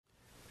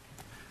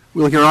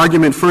We'll hear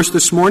argument first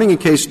this morning in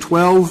Case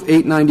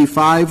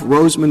 12-895,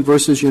 Rosemond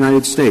v.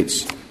 United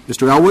States.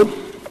 Mr. Elwood.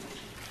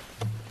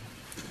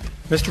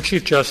 Mr.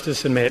 Chief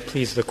Justice, and may it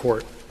please the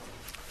Court,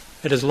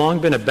 it has long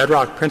been a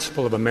bedrock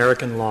principle of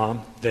American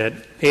law that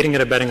aiding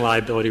and abetting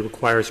liability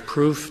requires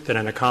proof that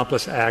an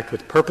accomplice act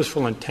with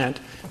purposeful intent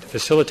to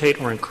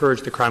facilitate or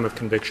encourage the crime of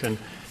conviction,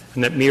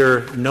 and that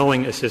mere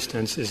knowing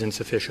assistance is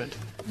insufficient.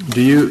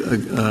 Do you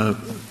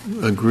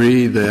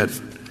agree that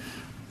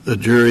the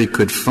jury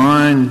could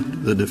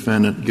find the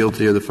defendant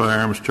guilty of the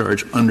firearms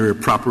charge under a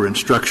proper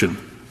instruction?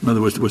 In other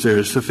words, was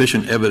there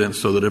sufficient evidence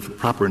so that if a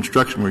proper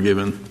instruction were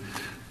given,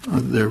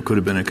 there could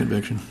have been a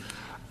conviction?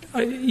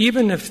 I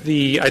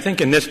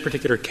think in this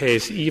particular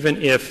case,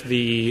 even if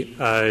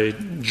the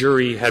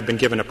jury had been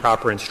given a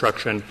proper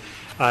instruction,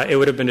 it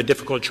would have been a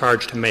difficult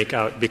charge to make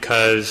out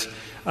because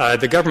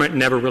the government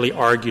never really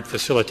argued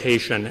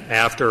facilitation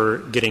after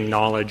getting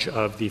knowledge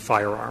of the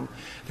firearm.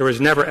 There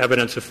was never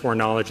evidence of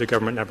foreknowledge. The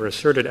government never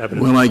asserted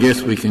evidence. Well, I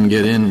guess we can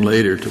get in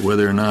later to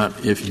whether or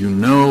not if you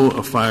know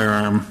a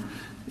firearm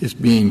is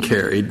being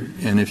carried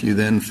and if you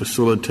then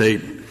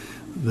facilitate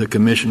the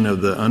commission of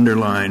the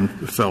underlying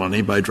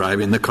felony by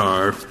driving the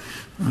car,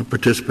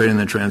 participating in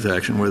the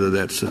transaction, whether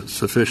that's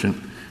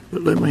sufficient.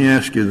 But let me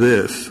ask you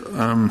this.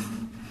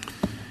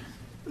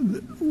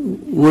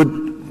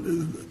 Would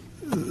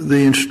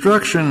the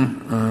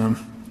instruction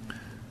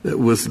that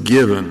was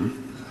given,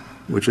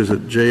 which is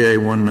at JA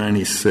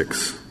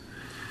 196,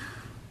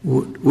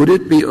 would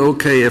it be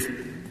okay if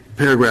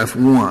paragraph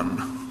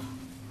 1,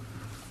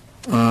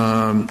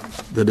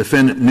 the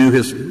defendant knew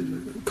his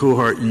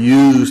cohort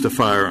used a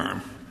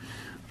firearm?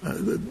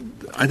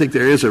 I think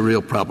there is a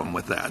real problem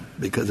with that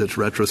because it's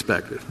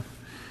retrospective.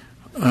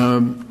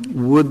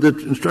 Would the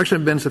instruction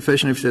have been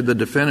sufficient if it said the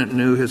defendant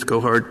knew his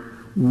cohort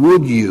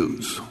would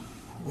use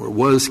or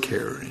was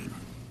carrying?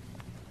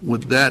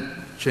 Would that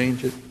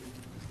change it?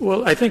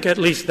 Well, I think at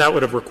least that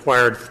would have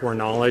required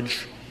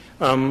foreknowledge.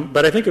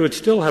 But I think it would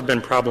still have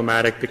been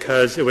problematic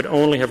because it would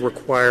only have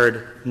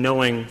required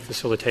knowing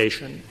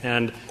facilitation.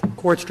 And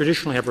courts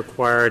traditionally have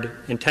required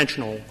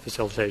intentional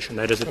facilitation.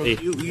 That is, that they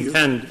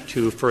intend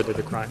to further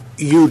the crime.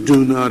 You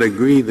do not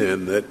agree,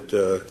 then,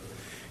 that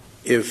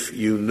if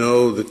you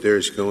know that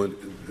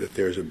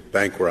there's a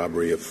bank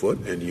robbery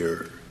afoot and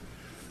you're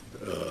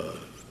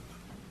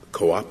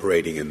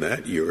cooperating in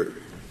that, you're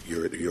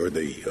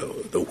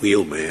the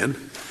wheelman,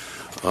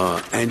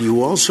 and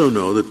you also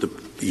know that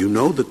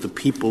the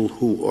people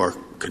who are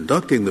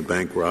conducting the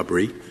bank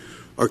robbery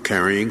are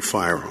carrying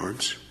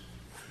firearms.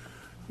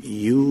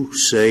 You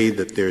say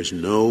that there's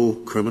no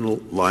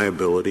criminal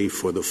liability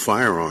for the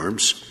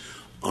firearms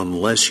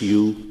unless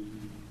you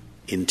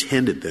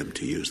intended them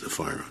to use the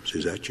firearms.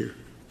 Is that your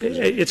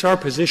position? It's our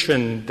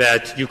position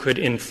that you could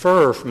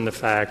infer from the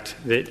fact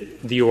that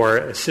you are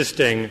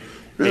assisting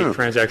a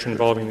transaction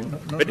involving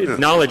but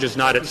knowledge is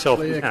not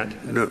itself intent.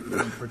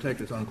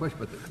 Protect its own question.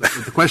 But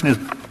the question is,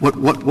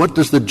 what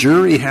does the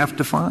jury have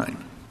to find?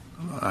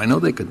 I know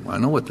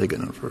what they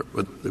can infer.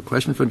 But the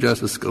question for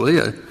Justice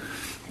Scalia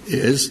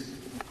is,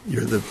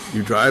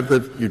 you drive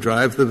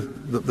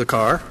the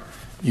car,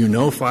 you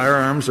know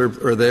firearms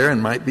are there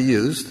and might be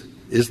used.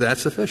 Is that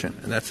sufficient?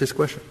 And that's his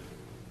question.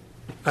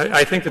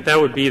 I think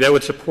that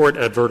would support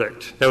a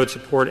verdict. That would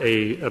support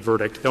a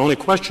verdict. The only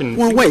question.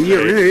 Well, wait.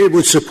 It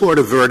would support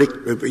a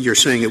verdict. You're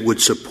saying it would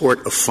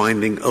support a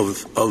finding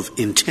of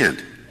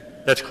intent.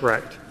 That's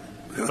correct.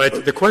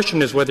 But the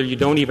question is whether you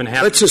don't even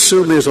have. Let's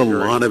assume there's a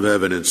lot of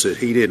evidence that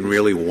he didn't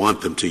really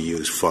want them to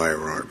use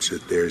firearms.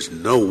 That there's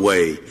no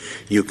way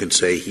you can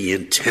say he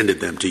intended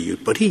them to use,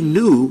 but he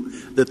knew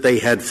that they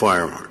had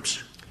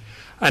firearms.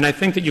 And I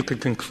think that you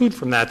could conclude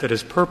from that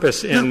his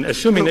purpose in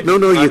assuming that. No,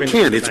 you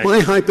can't. It's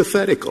my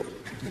hypothetical.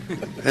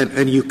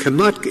 And you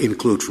cannot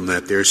include from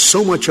that. There's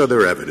so much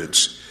other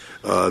evidence.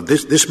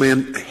 This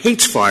man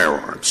hates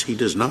firearms. He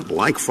does not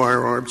like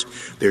firearms.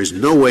 There's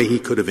no way he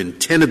could have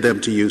intended them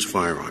to use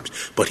firearms.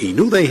 But he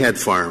knew they had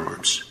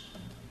firearms.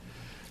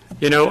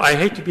 I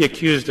hate to be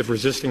accused of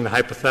resisting the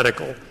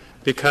hypothetical.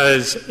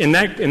 Because in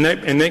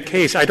that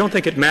case, I don't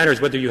think it matters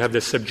whether you have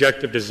this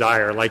subjective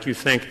desire, like you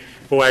think,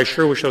 boy, I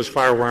sure wish those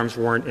firearms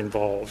weren't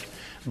involved.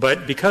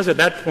 But because at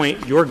that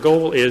point your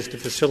goal is to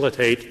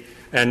facilitate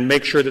and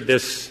make sure that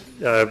this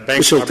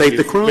bank robbery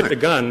with the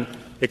gun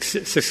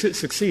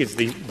succeeds,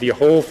 the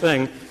whole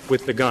thing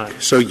with the gun.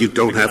 So you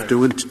don't have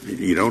to.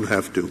 You don't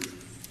have to.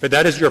 But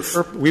that is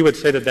we would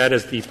say that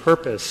is the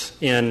purpose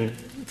in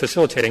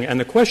facilitating. And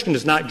the question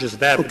is not just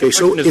that. Okay,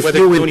 so if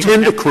you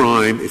intend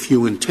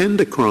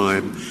a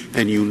crime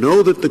and you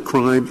know that the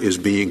crime is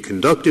being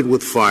conducted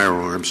with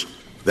firearms,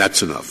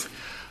 that's enough.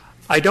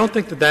 I don't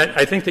think that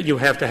I think that you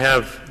have to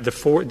have the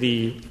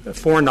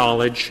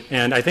foreknowledge,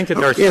 and I think that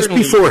there are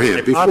certainly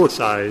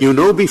hypothesized. You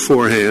know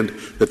beforehand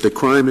that the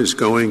crime is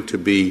going to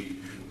be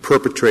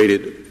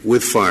perpetrated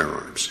with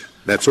firearms.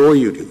 That's all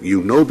you do.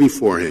 You know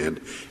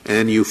beforehand,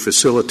 and you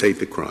facilitate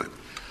the crime.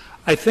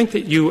 I think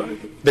that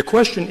the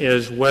question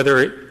is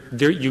whether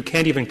you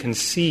can't even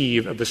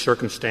conceive of the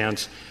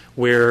circumstance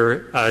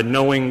where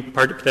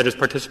that is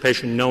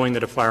participation knowing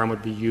that a firearm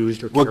would be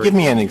used or carried. Well, give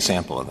me an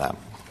example of that.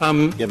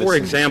 For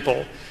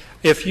example,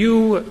 if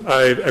you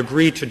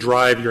agree to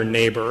drive your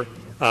neighbor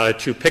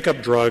to pick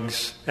up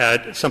drugs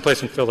at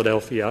someplace in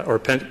Philadelphia,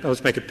 or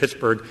let's make it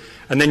Pittsburgh,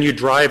 and then you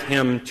drive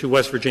him to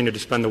West Virginia to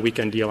spend the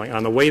weekend dealing.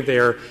 On the way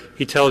there,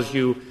 he tells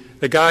you,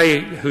 the guy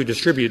who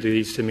distributed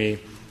these to me,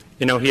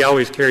 he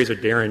always carries a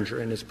Derringer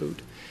in his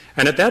boot.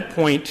 And at that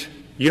point,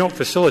 you don't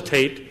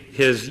facilitate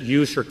his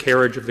use or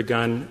carriage of the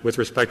gun with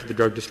respect to the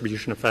drug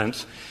distribution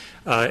offense.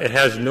 It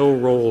has no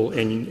role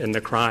in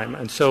the crime.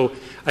 And so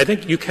I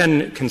think you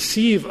can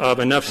conceive of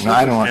enough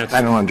circumstances.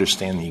 I don't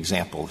understand the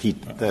example.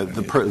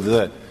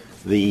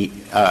 The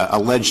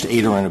alleged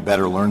aider and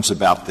abettor learns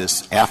about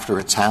this after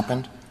it's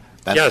happened?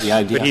 That's the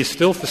idea? But he's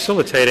still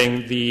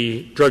facilitating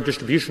the drug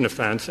distribution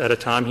offense at a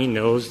time he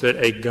knows that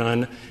a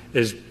gun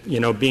is,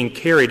 being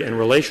carried in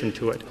relation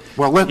to it.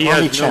 Well,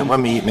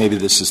 maybe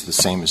this is the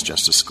same as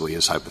Justice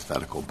Scalia's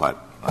hypothetical, but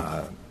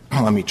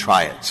let me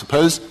try it.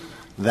 Suppose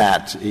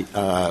that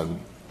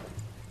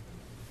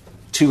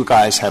two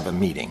guys have a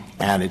meeting,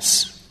 and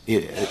it's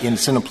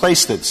in a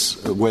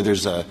place where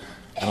there's an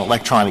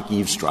electronic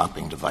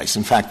eavesdropping device.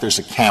 In fact, there's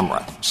a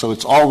camera, so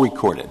it's all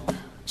recorded.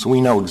 So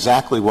we know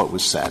exactly what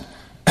was said.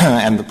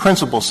 And the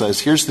principal says,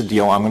 here's the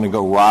deal, I'm going to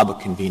go rob a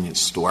convenience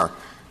store,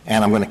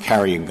 and I'm going to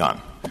carry a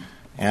gun.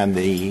 And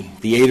the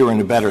aider and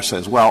abettor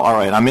says, well, all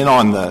right, I'm in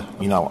on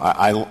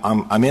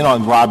I'm in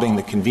on robbing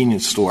the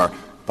convenience store,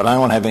 but I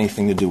don't have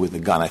anything to do with the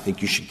gun. I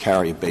think you should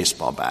carry a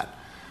baseball bat.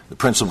 The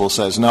principal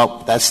says,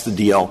 nope, that's the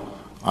deal.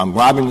 I'm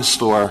robbing the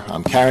store.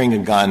 I'm carrying a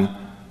gun.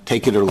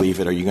 Take it or leave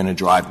it. Are you going to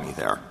drive me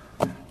there?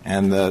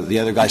 And the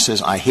other guy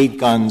says, I hate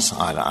guns.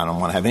 I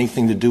don't want to have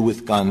anything to do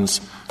with guns.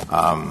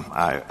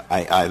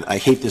 I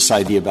hate this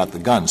idea about the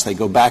guns. They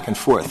go back and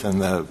forth.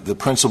 And the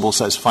principal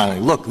says finally,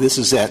 look, this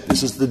is it.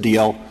 This is the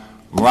deal.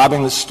 I'm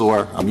robbing the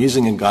store. I'm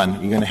using a gun.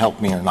 Are you going to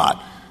help me or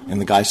not? And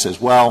the guy says,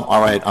 well,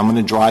 all right, I'm going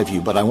to drive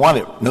you, but I want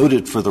it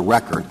noted for the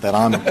record that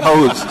I'm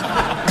opposed.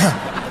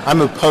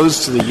 I'm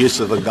opposed to the use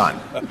of a gun.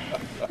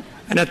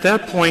 And at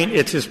that point,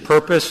 it's his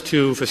purpose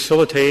to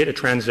facilitate a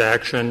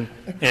transaction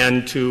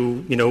and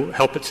to,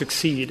 help it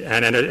succeed.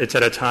 And it's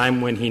at a time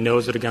when he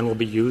knows that a gun will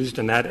be used,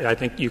 and that I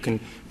think you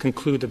can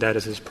conclude that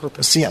is his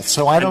purpose.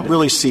 So I don't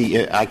really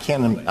see. I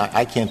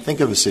can't think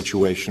of a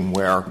situation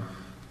where a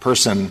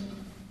person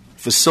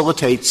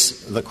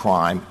facilitates the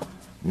crime,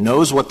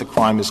 knows what the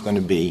crime is going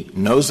to be,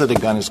 knows that a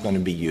gun is going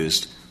to be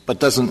used, but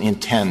doesn't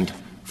intend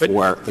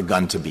for the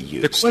gun to be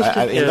used.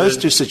 In those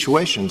two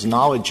situations,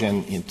 knowledge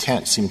and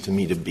intent seem to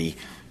me to be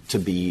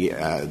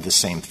the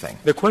same thing.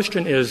 The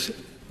question is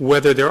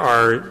whether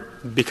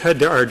because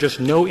there are just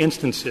no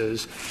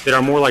instances that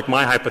are more like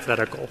my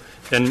hypothetical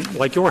than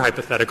like your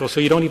hypothetical, so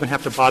you don't even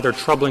have to bother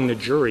troubling the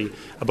jury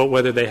about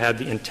whether they had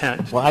the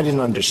intent. Well, I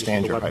didn't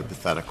understand your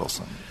hypothetical,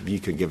 so you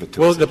could give it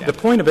to us. Well, the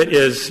point of it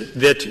is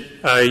that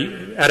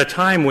at a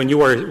time when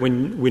you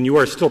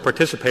are still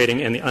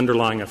participating in the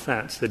underlying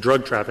offense, the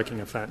drug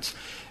trafficking offense,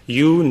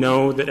 you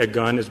know that a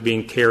gun is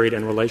being carried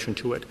in relation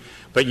to it,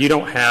 but you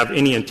don't have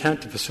any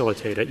intent to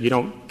facilitate it. You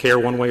don't care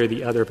one way or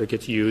the other if it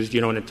gets used.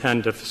 You don't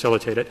intend to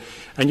facilitate it,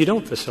 and you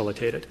don't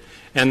facilitate it.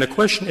 And the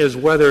question is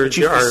whether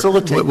there are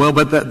 — Well,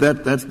 but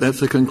that's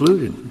the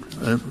conclusion.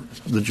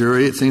 The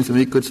jury, it seems to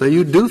me, could say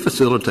you do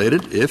facilitate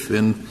it if,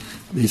 in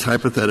these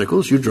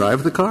hypotheticals, you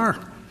drive the car.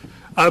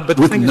 But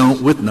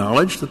with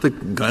knowledge that the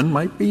gun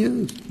might be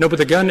used. No, but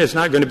the gun is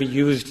not going to be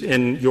used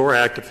in your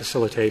act of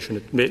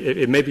facilitation.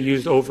 It may be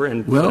used over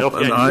in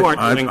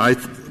Philadelphia.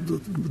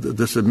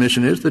 The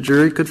submission is the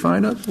jury could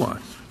find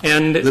otherwise.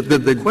 And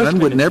the gun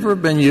would never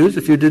have been used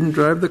if you didn't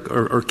drive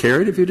or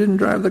carried if you didn't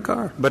drive the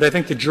car. But I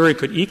think the jury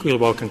could equally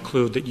well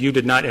conclude that you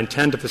did not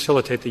intend to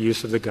facilitate the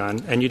use of the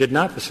gun, and you did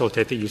not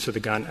facilitate the use of the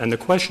gun. And the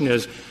question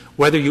is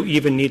whether you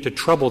even need to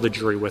trouble the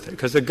jury with it,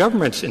 because the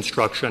government's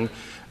instruction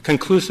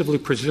conclusively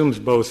presumes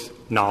both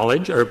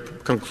knowledge, or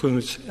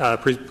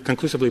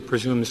conclusively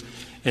presumes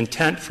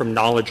intent from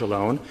knowledge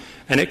alone,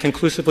 and it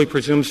conclusively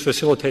presumes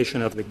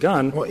facilitation of the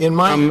gun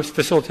from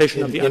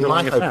facilitation of the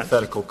underlying offense. In my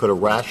hypothetical, could a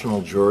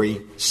rational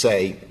jury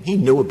say he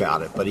knew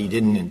about it, but he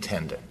didn't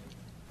intend it?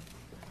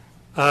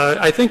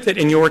 I think that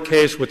in your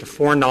case, with the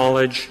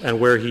foreknowledge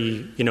and where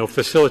he,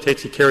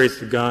 facilitates, he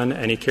carries the gun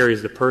and he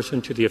carries the person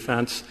to the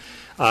offense,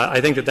 I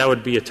think that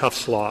would be a tough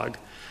slog.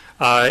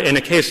 In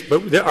a case,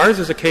 but ours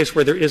is a case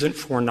where there isn't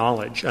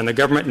foreknowledge, and the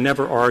government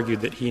never argued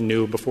that he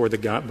knew before the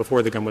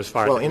gun was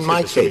fired. Well, in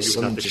my case,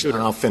 and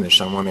I'll finish.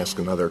 I want to ask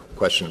another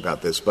question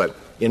about this. But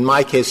in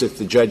my case, if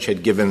the judge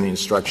had given the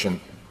instruction,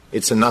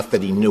 it's enough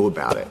that he knew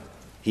about it.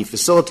 He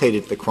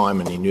facilitated the crime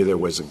and he knew there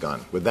was a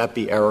gun. Would that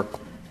be error?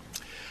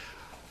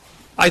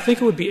 I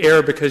think it would be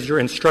error because you're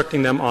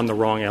instructing them on the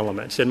wrong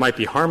elements. It might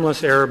be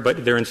harmless error,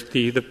 but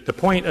the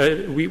point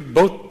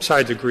both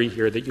sides agree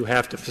here that you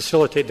have to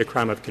facilitate the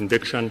crime of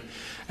conviction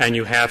and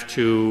you have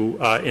to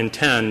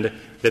intend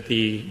that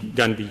the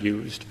gun be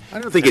used. I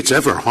don't think it's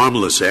ever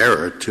harmless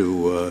error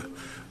to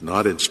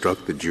not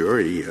instruct the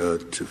jury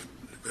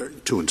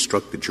to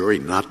instruct the jury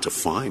not to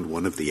find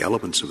one of the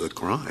elements of the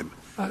crime.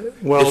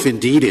 Well, if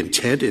indeed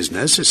intent is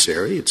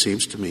necessary, it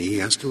seems to me he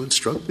has to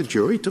instruct the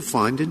jury to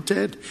find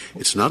intent.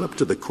 It's not up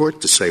to the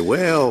court to say,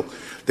 well,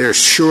 there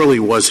surely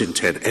was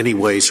intent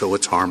anyway, so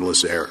it's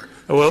harmless error.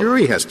 Well, the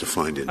jury has to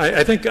find intent.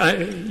 I think,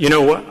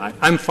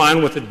 I'm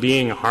fine with it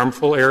being a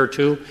harmful error,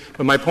 too,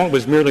 but my point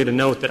was merely to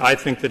note that I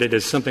think that it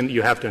is something that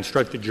you have to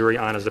instruct the jury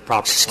on as the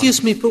proper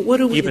Excuse me, but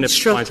what are we even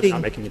instructing? If it finds it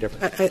not making a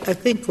difference. I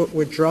think what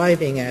we're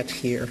driving at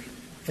here,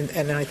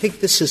 and I think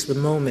this is the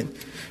moment,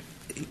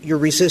 you're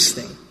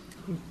resisting.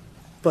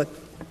 But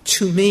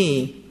to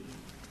me,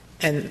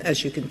 and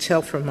as you can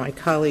tell from my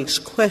colleagues'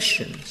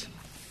 questions,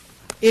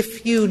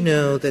 if you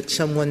know that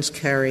someone's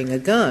carrying a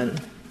gun,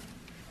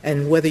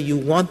 and whether you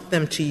want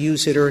them to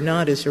use it or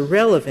not is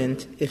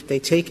irrelevant, if they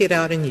take it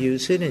out and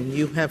use it and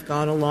you have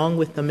gone along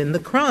with them in the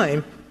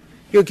crime,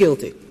 you're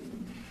guilty.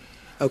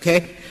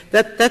 Okay?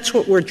 That's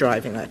what we're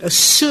driving at.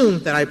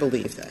 Assume that I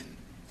believe that.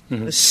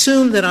 Mm-hmm.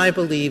 Assume that I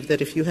believe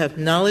that if you have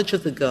knowledge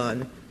of the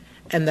gun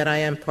and that I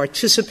am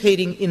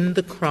participating in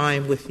the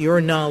crime with your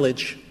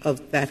knowledge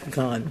of that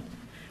gun,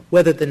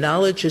 whether the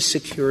knowledge is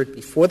secured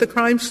before the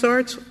crime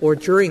starts or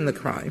during the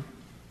crime,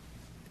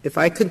 if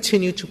I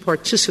continue to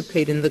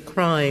participate in the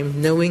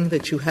crime knowing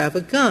that you have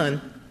a gun,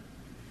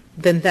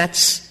 then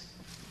that's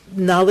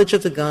knowledge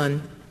of the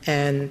gun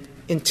and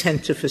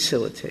intent to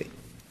facilitate.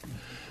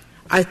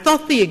 I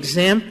thought the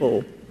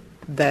example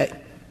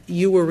that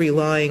you were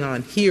relying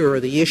on here, or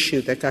the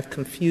issue that got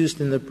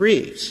confused in the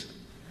briefs,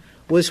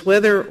 was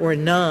whether or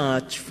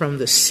not, from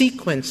the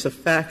sequence of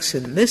facts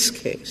in this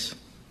case,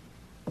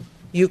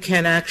 you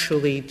can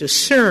actually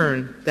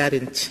discern that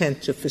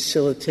intent to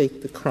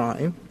facilitate the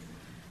crime,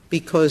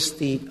 because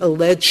the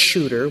alleged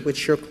shooter,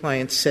 which your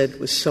client said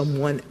was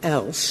someone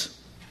else,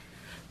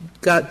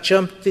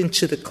 jumped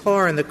into the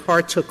car and the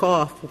car took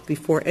off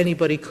before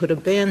anybody could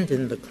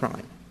abandon the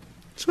crime.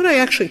 That's what I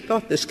actually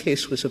thought this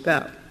case was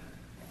about.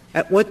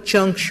 At what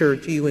juncture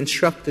do you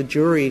instruct the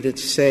jury to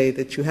say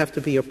that you have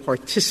to be a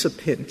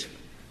participant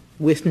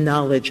with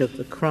knowledge of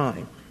the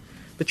crime?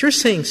 But you're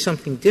saying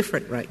something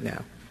different right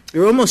now.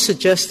 You're almost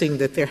suggesting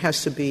that there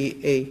has to be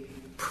a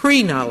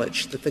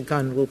pre-knowledge that the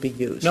gun will be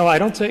used. No, I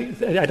don't think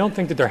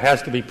that there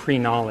has to be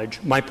pre-knowledge.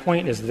 My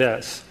point is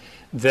this,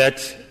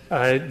 that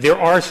there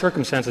are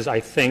circumstances, I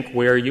think,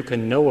 where you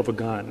can know of a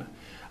gun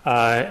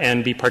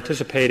and be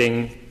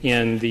participating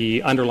in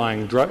the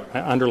underlying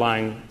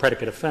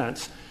predicate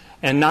offense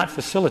and not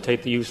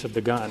facilitate the use of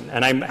the gun.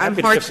 And I'm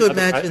hard to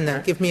imagine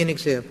that. Give me an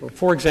example.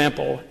 For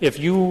example, if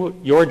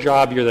your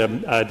job, you're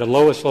the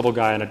lowest level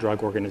guy in a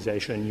drug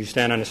organization, you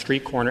stand on a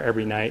street corner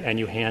every night and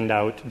you hand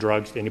out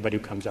drugs to anybody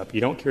who comes up.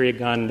 You don't carry a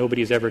gun.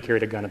 Nobody's ever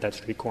carried a gun at that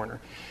street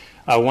corner.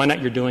 One night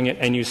you're doing it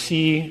and you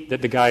see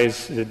that the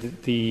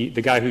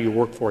guy who you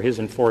work for, his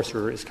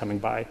enforcer, is coming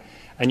by,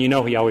 and you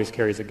know he always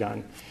carries a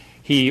gun.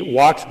 He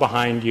walks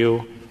behind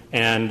you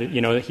and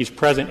he's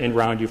present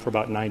around you for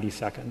about 90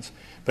 seconds.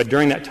 But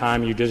during that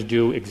time, you just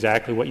do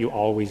exactly what you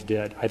always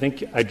did. I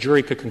think a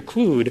jury could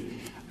conclude,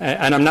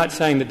 and I'm not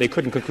saying that they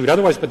couldn't conclude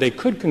otherwise, but they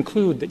could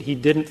conclude that he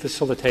didn't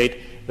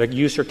facilitate the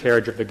use or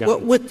carriage of the gun.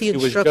 What would the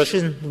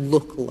instruction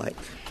look like?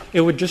 It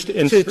would just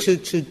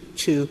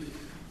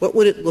what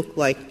would it look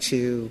like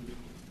to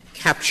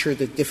capture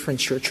the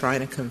difference you're trying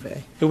to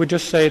convey? It would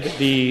just say that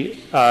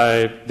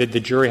the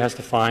jury has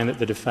to find that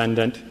the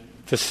defendant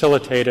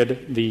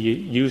facilitated the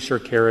use or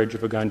carriage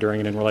of a gun during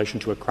and in relation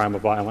to a crime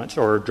of violence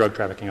or drug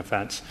trafficking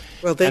offense.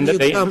 Well, then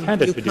and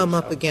you come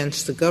up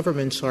against the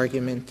government's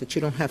argument that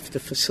you don't have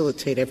to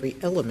facilitate every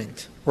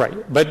element. Right.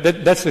 But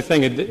that's the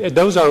thing.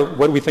 Those are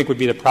what we think would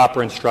be the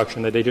proper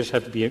instruction, that they just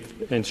have to be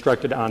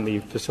instructed on the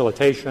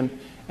facilitation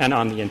and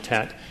on the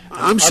intent.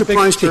 I'm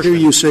surprised to hear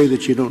you say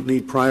that you don't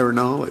need prior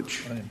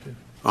knowledge.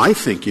 I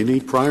think you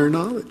need prior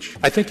knowledge.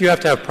 I think you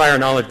have to have prior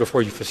knowledge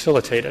before you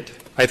facilitate it.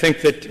 I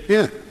think that —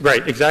 Yeah.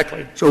 Right,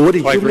 exactly. So what do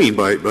you mean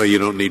by you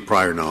don't need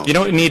prior knowledge? You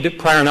don't need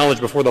prior knowledge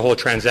before the whole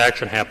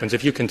transaction happens.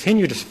 If you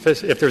continue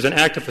if there's an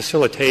act of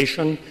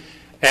facilitation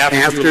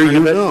after you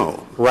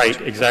know. Right,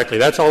 exactly.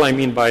 That's all I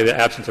mean by the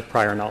absence of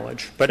prior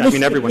knowledge. But,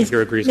 everyone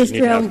here agrees that you need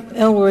to have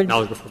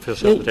knowledge before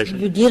facilitation.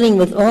 You're dealing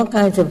with all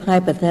kinds of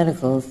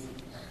hypotheticals,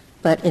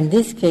 but in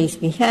this case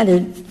we had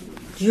a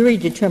jury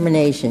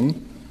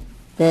determination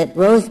that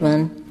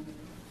Rosemond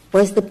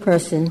was the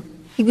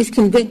person — he was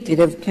convicted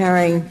of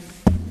carrying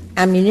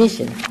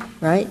ammunition,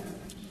 right?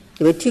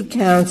 There were 2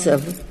 counts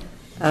of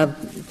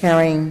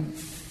carrying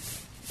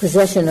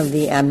possession of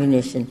the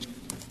ammunition.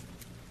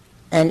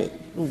 And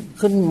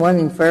couldn't one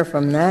infer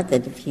from that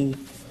if he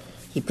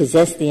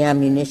possessed the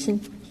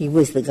ammunition, he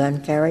was the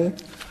gun carrier?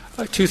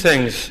 2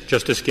 things,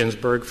 Justice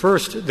Ginsburg.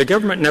 First, the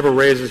government never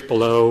raises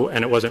below,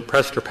 and it wasn't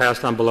pressed or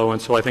passed on below,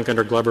 and so I think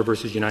under Glover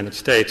versus United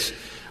States,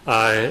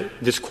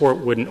 this Court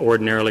wouldn't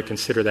ordinarily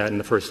consider that in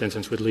the first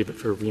instance, would leave it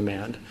for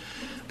remand.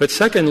 But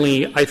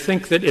secondly, I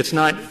think that it's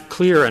not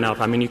clear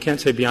enough. I mean, you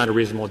can't say beyond a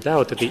reasonable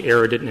doubt that the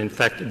error didn't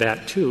infect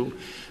that too,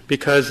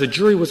 because the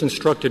jury was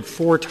instructed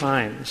 4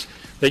 times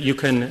that you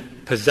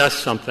can possess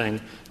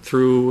something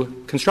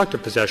through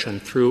constructive possession,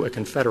 through a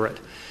confederate.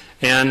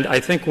 And I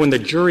think when the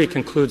jury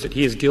concludes that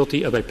he is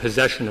guilty of a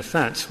possession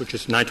offense, which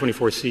is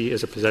 924C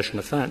is a possession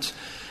offense,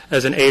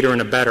 as an aider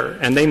and abettor,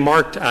 and they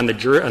marked on the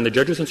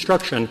judge's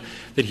instruction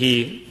that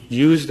he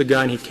used the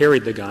gun, he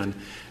carried the gun,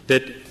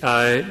 that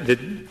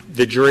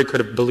the jury could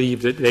have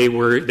believed that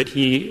that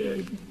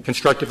he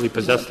constructively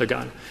possessed the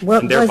gun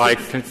and thereby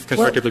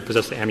constructively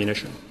possessed the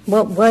ammunition.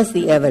 What was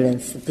the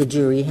evidence that the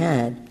jury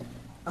had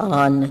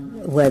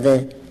on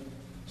whether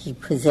he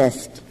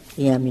possessed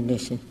the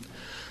ammunition?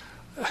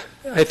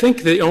 I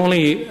think the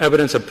only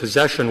evidence of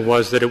possession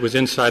was that it was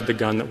inside the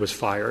gun that was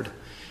fired.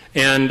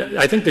 And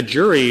I think the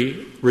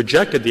jury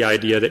rejected the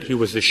idea that he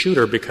was the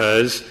shooter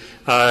because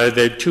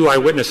the two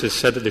eyewitnesses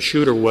said that the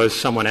shooter was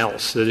someone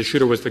else. The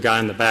shooter was the guy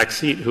in the back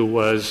seat who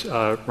was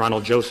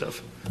Ronald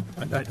Joseph.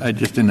 I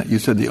just didn't. You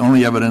said the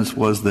only evidence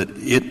was that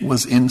it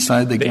was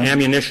inside the gun? The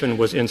ammunition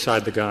was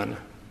inside the gun.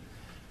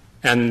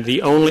 And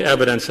the only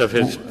evidence of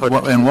his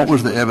and what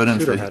was the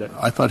evidence?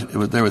 I thought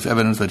there was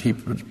evidence that he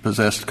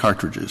possessed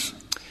cartridges.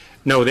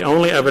 No, the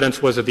only evidence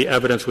was that the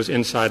evidence was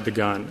inside the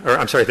gun. Or,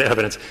 I'm sorry,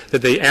 that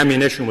the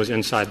ammunition was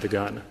inside the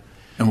gun.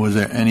 And was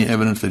there any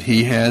evidence that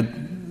he had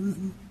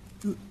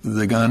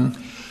the gun?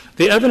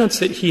 The evidence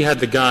that he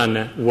had the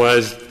gun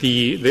was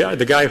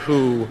the guy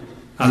who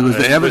it was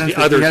the evidence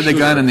was the that he had shooter. the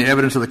gun and the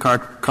evidence of the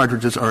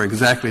cartridges are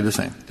exactly the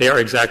same? They are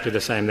exactly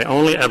the same. The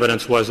only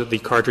evidence was that the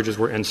cartridges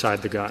were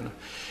inside the gun.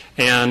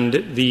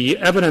 And the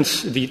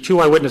evidence, the two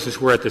eyewitnesses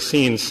who were at the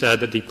scene said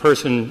that the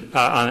person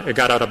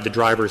got out of the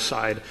driver's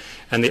side,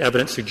 and the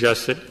evidence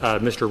suggests that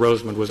Mr.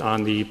 Rosemond was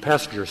on the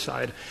passenger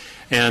side,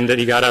 and that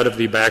he got out of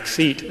the back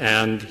seat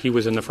and he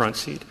was in the front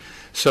seat.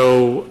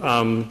 So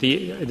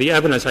the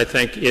evidence, I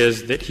think,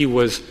 is that he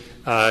was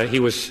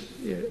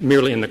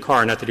merely in the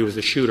car, not that he was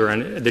the shooter.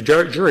 And the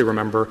jury,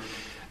 remember,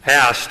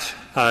 asked,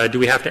 do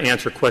we have to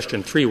answer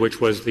question 3, which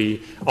was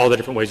all the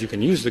different ways you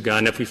can use the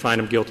gun if we find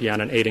him guilty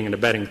on an aiding and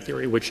abetting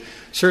theory, which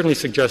certainly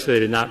suggests that they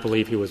did not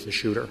believe he was the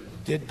shooter.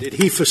 Did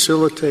he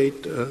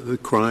facilitate the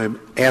crime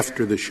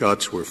after the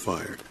shots were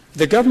fired?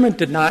 The government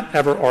did not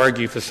ever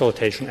argue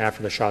facilitation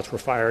after the shots were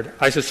fired.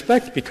 I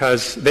suspect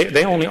because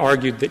they only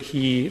argued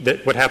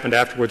that what happened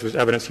afterwards was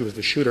evidence he was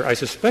the shooter. I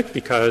suspect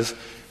because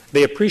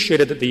they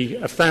appreciated that the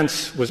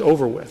offense was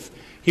over with.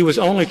 He was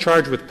only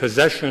charged with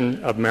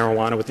possession of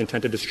marijuana with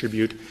intent to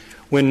distribute.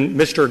 When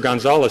Mr.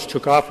 Gonzalez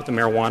took off with the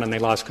marijuana and they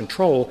lost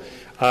control,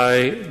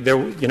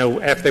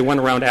 after they went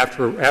around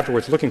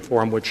afterwards looking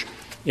for him, which,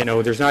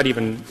 there's not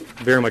even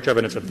very much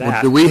evidence of that.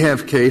 Well, do we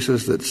have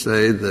cases that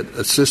say that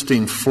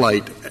assisting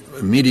flight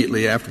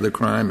immediately after the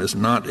crime is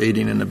not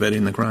aiding and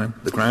abetting the crime?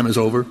 The crime is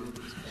over?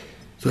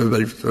 So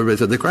everybody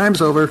said, the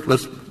crime's over,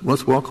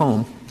 let's walk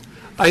home.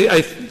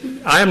 I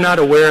am not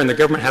aware, and the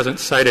government hasn't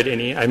cited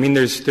any. I mean,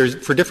 there's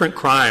for different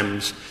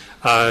crimes,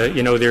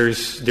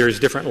 there's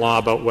different law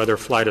about whether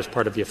flight is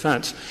part of the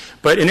offense.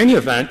 But in any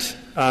event,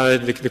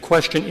 the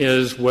question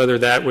is whether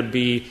that would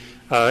be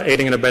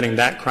aiding and abetting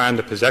that crime,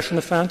 the possession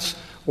offense,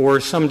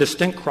 or some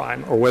distinct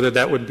crime, or whether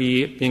that would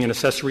be being an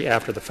accessory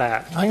after the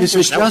fact. Is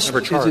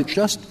it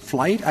just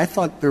flight? I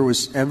thought there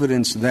was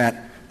evidence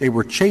that they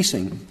were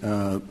chasing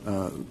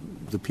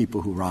the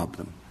people who robbed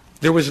them.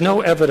 There was no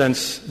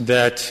evidence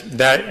that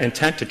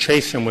intent to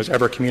chase him was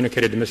ever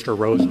communicated to Mr.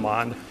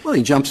 Rosemond. Well,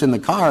 he jumps in the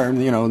car and,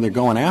 they're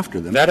going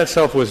after them. That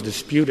itself was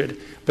disputed.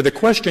 But the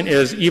question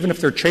is, even if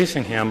they're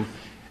chasing him,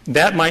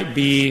 that might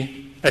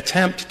be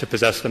attempt to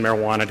possess the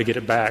marijuana to get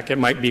it back. It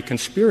might be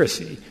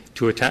conspiracy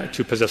to attempt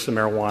to possess the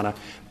marijuana.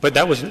 But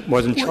that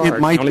wasn't charged.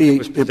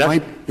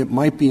 It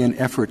might be an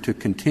effort to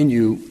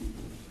continue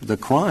the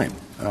crime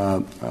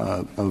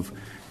of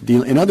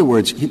in other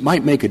words, it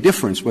might make a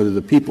difference whether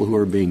the people who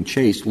are being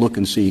chased look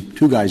and see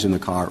 2 guys in the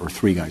car or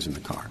 3 guys in the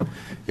car.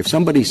 If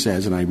somebody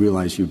says, and I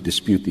realize you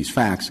dispute these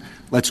facts,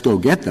 let's go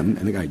get them,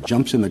 and the guy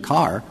jumps in the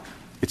car,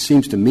 it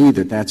seems to me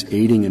that that's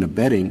aiding and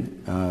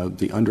abetting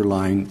the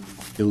underlying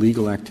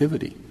illegal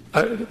activity.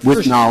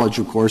 With knowledge,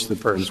 of course,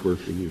 that guns were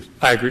being used.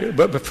 I agree.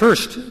 But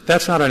first,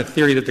 that's not a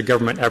theory that the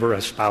government ever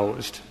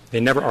espoused. They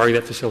never argued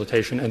that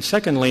facilitation. And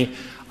secondly,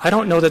 I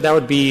don't know that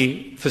would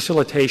be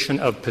facilitation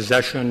of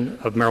possession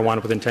of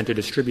marijuana with intent to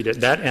distribute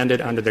it. That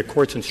ended under the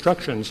court's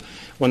instructions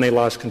when they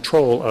lost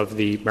control of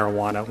the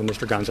marijuana when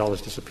Mr. Gonzalez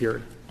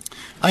disappeared.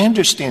 I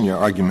understand your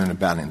argument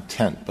about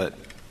intent, but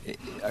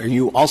are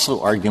you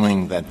also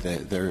arguing that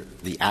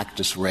the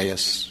actus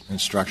reus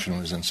instruction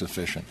was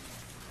insufficient?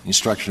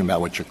 Instruction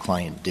about what your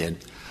client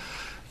did?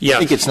 Yes. I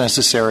think it's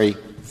necessary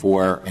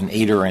for an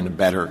aider and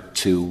abetter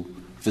to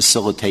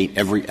facilitate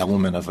every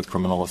element of a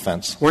criminal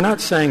offense. We're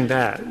not saying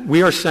that.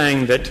 We are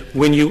saying that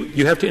when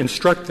you have to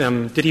instruct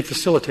them, did he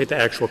facilitate the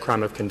actual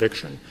crime of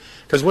conviction?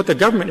 Because what the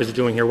government is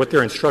doing here, what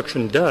their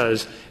instruction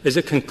does, is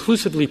it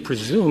conclusively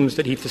presumes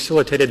that he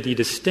facilitated the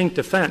distinct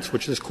offense,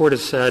 which this Court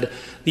has said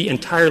the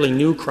entirely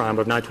new crime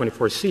of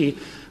 924C,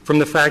 from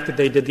the fact that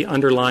they did the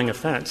underlying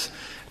offense.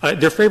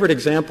 Their favorite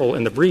example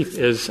in the brief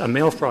is a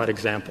mail fraud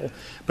example.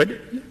 But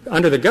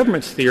under the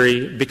government's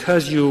theory,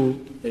 because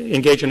you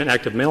engage in an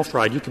act of mail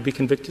fraud, you could be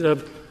convicted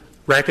of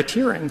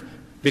racketeering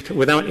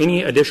without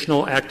any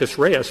additional actus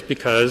reus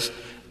because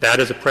that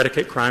is a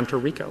predicate crime to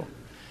RICO.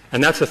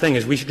 And that's the thing,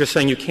 is we're just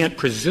saying you can't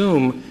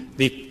presume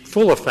the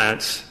full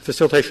offense,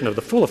 facilitation of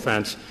the full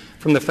offense,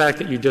 from the fact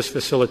that you just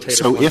facilitated.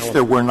 So if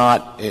there were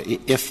not,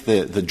 if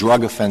the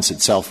drug offense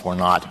itself were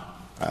not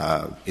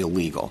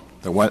illegal,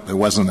 there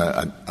wasn't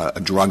a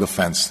drug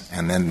offense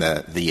and then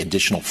the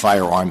additional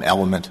firearm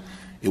element,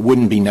 it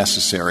wouldn't be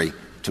necessary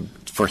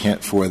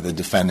for the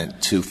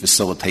defendant to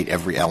facilitate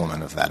every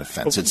element of that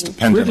offense. It's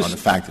dependent on the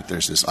fact that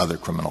there's this other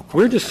criminal crime.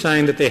 We're just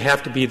saying that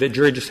the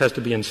jury just has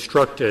to be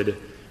instructed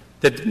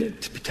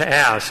to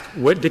ask,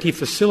 what did he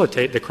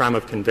facilitate the crime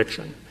of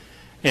conviction?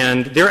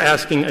 And they're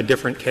asking a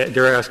different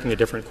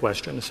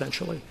question,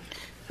 essentially.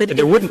 But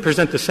it wouldn't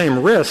present the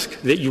same risk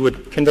that you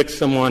would convict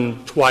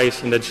someone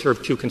twice and they'd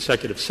serve 2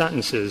 consecutive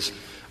sentences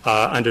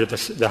under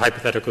the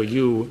hypothetical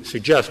you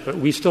suggest. But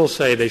we still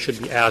say they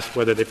should be asked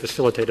whether they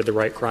facilitated the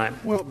right crime.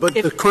 Well, but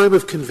the crime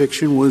of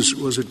conviction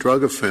was a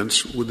drug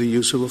offense with the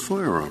use of a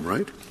firearm,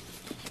 right?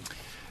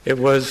 It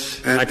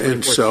was.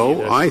 And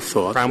so I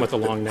thought crime with a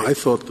long name. I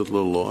thought that the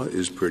law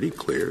is pretty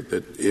clear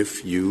that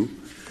if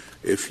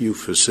you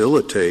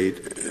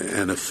facilitate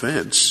an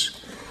offense,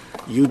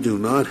 you do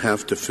not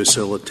have to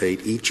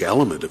facilitate each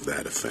element of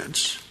that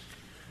offense,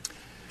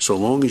 so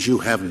long as you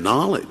have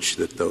knowledge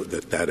that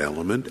that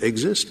element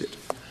existed.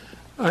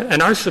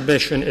 And our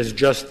submission is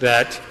just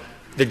that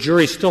the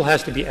jury still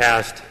has to be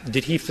asked,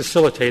 did he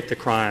facilitate the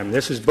crime?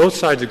 This is both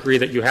sides agree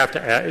that you have to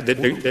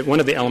that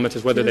one of the elements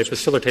is whether they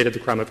facilitated the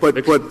crime of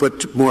conviction.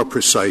 But more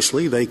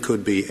precisely, they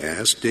could be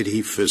asked, did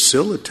he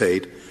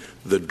facilitate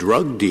the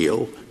drug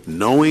deal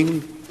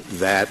knowing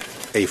that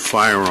a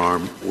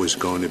firearm was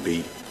going to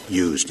be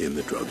used in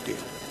the drug deal?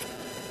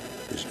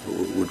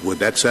 Would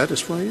that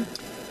satisfy you?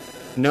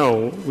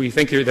 No. We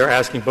think they're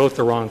asking both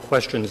the wrong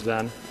questions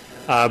then.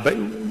 But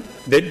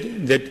that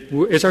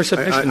is our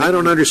submission. I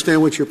don't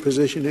understand what your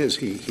position is.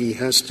 He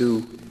has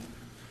to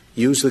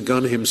use the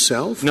gun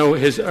himself? No.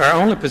 Our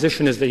only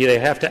position is that they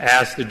have to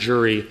ask the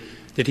jury,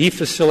 did he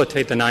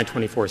facilitate the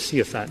 924C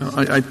offense? No,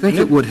 I think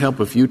it would help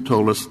if you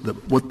told us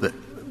what the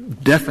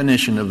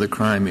definition of the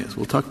crime is.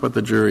 We'll talk about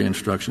the jury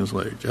instructions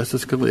later.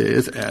 Justice Scalia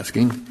is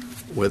asking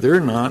whether or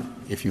not,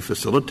 if you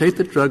facilitate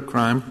the drug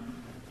crime,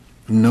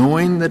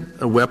 knowing that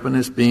a weapon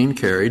is being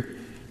carried,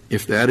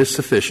 if that is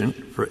sufficient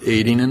for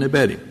aiding and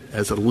abetting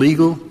as a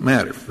legal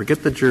matter.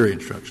 Forget the jury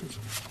instructions.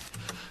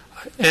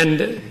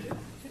 And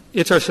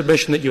it's our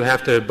submission that you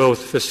have to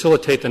both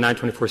facilitate the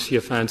 924C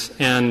offense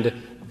and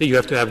that you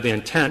have to have the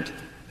intent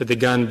that the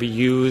gun be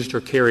used or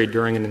carried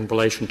during and in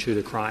relation to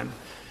the crime.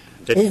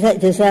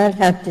 Does that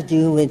have to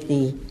do with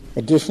the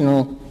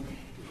additional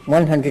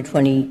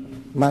 120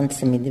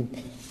 months? I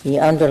mean, the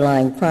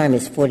underlying crime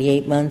is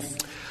 48 months,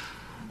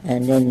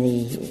 and then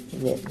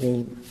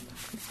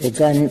the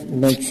gun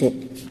makes it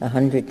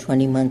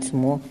 120 months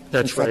more?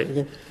 That's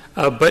right.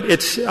 But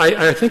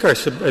I think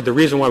the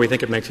reason why we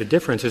think it makes a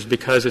difference is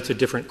because it's a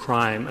different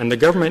crime. And the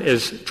government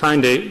is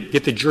trying to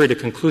get the jury to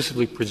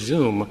conclusively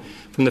presume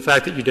from the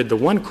fact that you did the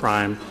one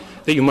crime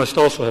that you must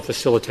also have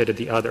facilitated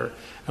the other.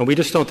 And we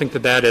just don't think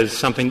that that is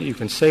something that you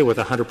can say with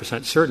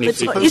 100%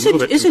 certainty. But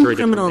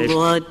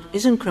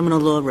isn't criminal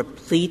law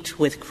replete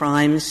with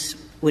crimes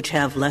which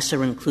have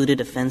lesser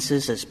included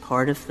offenses as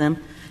part of them?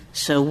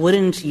 So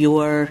wouldn't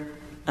your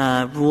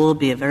rule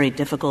be a very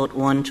difficult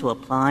one to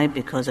apply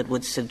because it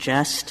would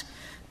suggest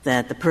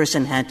that the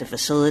person had to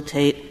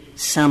facilitate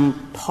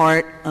some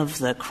part of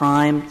the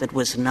crime that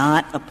was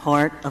not a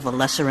part of a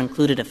lesser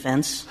included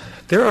offense?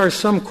 There are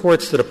some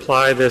courts that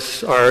apply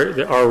this,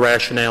 our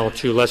rationale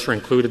to lesser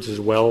included as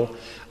well.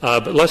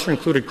 But lesser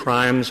included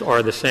crimes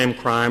are the same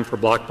crime for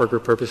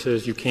Blockberger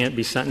purposes. You can't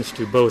be sentenced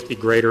to both the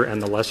greater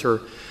and the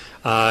lesser.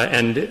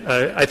 And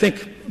I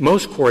think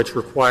most courts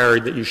require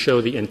that you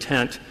show the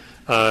intent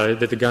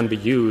that the gun be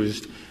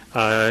used.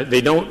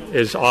 They don't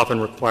as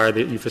often require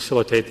that you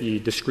facilitate the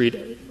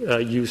discrete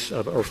use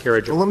of or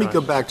carriage of Well, let me gun.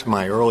 go back to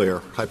my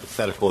earlier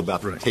hypothetical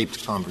about the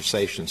taped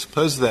conversation.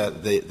 Suppose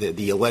that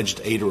the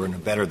alleged aider and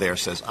abetter there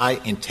says,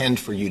 I intend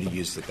for you to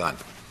use the gun.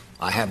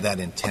 I have that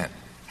intent.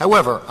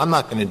 However, I'm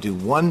not going to do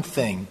one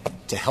thing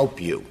to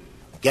help you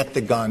get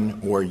the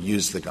gun or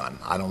use the gun.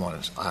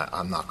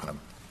 I'm not going to.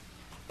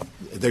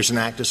 There's an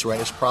actus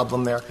reus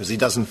problem there because he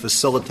doesn't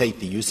facilitate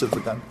the use of the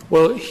gun?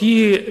 Well,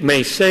 he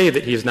may say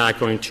that he's not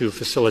going to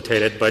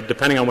facilitate it, but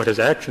depending on what his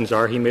actions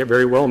are, he may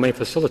very well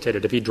facilitate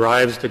it. If he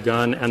drives the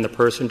gun and the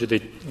person to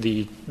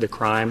the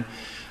crime,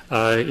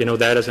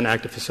 that is an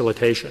act of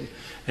facilitation.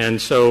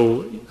 And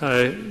so,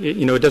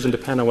 it doesn't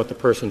depend on what the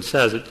person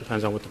says. It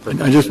depends on what the person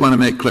says. I just want to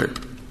make clear,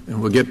 and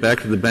we'll get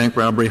back to the bank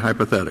robbery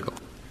hypothetical.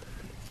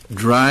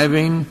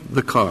 Driving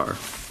the car,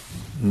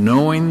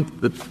 knowing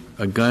that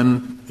a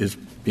gun is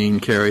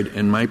being carried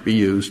and might be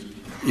used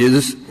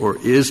is or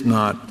is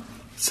not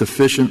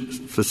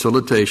sufficient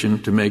facilitation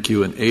to make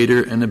you an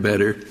aider and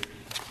abetter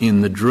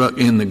in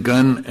the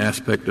gun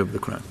aspect of the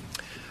crime?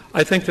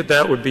 I think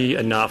that would be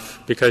enough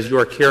because you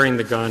are carrying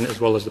the gun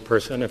as well as the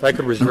person. If I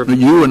could reserve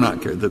you are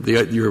not carrying.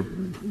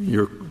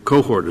 Your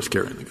cohort is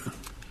carrying the gun.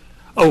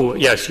 Oh,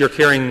 yes, you're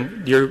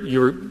carrying,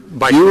 you're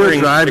by you carrying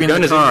are driving the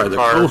gun the car. is in The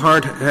the car.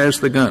 cohort has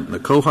the gun. The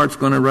cohort's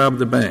going to rob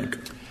the bank.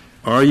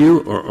 Are you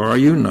or are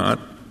you not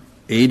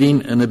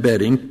aiding and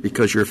abetting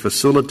because you're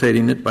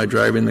facilitating it by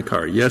driving the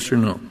car? Yes or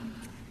no?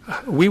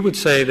 We would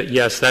say that,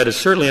 yes, that is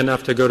certainly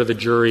enough to go to the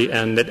jury,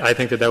 and that I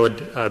think that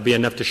would be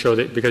enough to show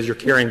that because you're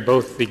carrying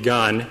both the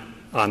gun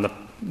on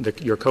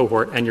your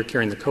cohort and you're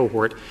carrying the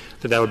cohort,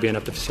 that would be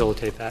enough to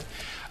facilitate that.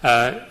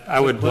 I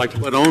would like to.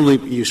 But only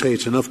you say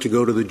it's enough to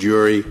go to the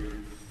jury,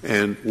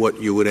 and what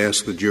you would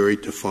ask the jury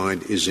to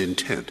find is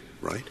intent,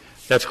 right?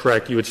 That's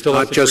correct. You would still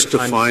not have just to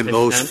find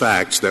those intent.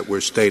 facts that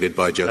were stated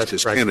by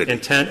Justice Kennedy.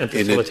 Intent and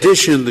in facilitation.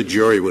 addition, the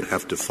jury would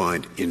have to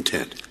find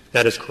intent.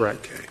 That is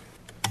correct.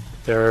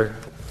 Okay.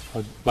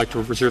 I'd like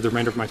to reserve the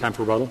remainder of my time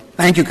for rebuttal.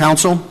 Thank you,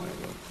 counsel.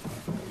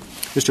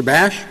 Mr.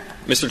 Bash?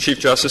 Mr. Chief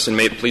Justice, and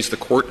may it please the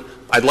Court,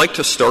 I'd like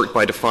to start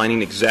by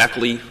defining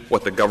exactly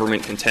what the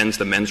government contends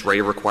the mens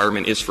rea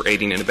requirement is for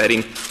aiding and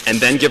abetting,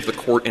 and then give the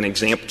Court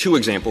two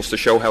examples to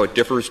show how it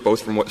differs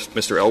both from what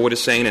Mr. Elwood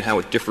is saying and how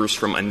it differs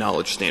from a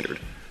knowledge standard.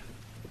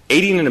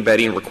 Aiding and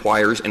abetting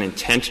requires an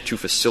intent to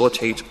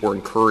facilitate or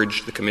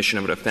encourage the commission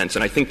of an offense,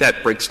 and I think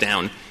that breaks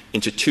down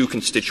into two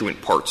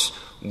constituent parts.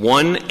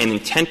 One, an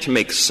intent to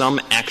make some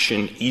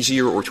action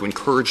easier or to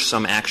encourage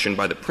some action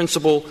by the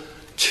principal.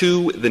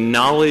 Two, the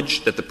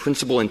knowledge that the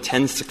principal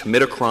intends to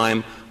commit a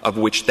crime of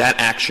which that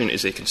action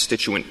is a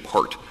constituent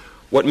part.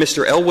 What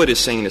Mr. Elwood is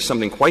saying is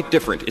something quite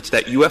different. It's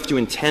that you have to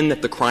intend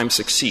that the crime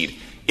succeed.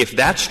 If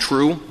that's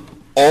true,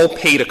 all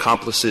paid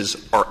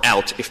accomplices are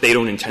out if they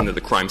don't intend that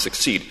the crime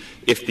succeed.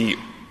 If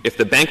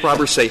the bank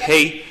robbers say,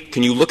 hey,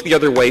 can you look the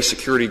other way,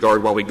 security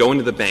guard, while we go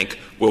into the bank,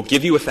 we'll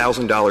give you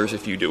 $1,000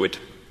 if you do it,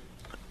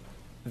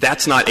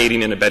 that's not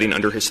aiding and abetting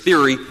under his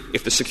theory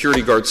if the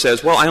security guard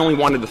says, well, I only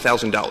wanted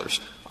 $1,000.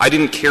 I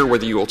didn't care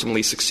whether you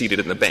ultimately succeeded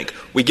in the bank.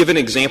 We give an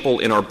example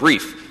in our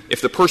brief. If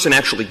the person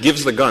actually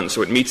gives the gun,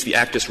 so it meets the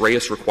actus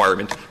reus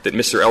requirement that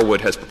Mr. Elwood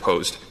has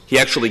proposed, he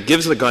actually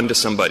gives the gun to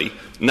somebody,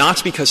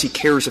 not because he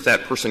cares if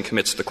that person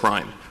commits the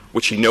crime,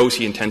 which he knows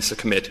he intends to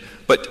commit,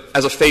 but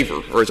as a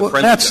favor or as a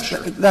friendly gesture.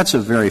 That's a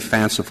very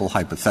fanciful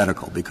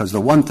hypothetical, because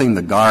the one thing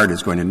the guard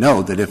is going to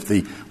know that if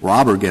the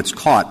robber gets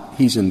caught,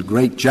 he's in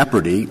great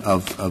jeopardy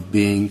of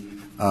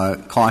being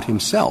caught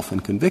himself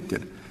and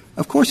convicted.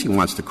 Of course he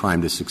wants the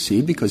crime to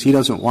succeed because he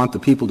doesn't want the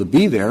people to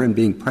be there and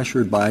being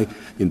pressured by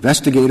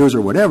investigators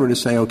or whatever to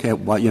say, okay,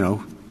 well,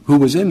 who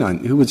was in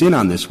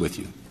on this with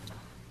you?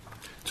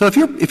 So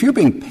if you're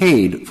being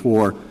paid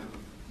for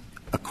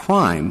a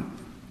crime,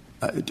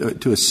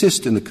 to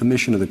assist in the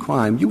commission of the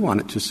crime, you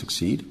want it to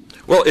succeed.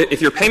 Well,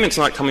 if your payment's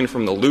not coming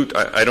from the loot,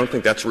 I don't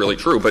think that's really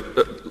true.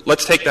 But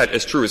let's take that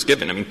as true as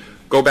given. I mean,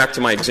 go back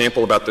to my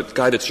example about the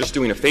guy that's just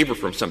doing a favor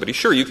from somebody.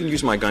 Sure, you can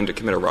use my gun to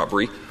commit a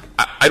robbery.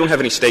 I don't have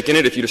any stake in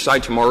it. If you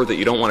decide tomorrow that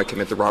you don't want to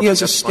commit the robbery, he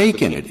has a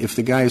stake in it. If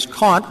the guy is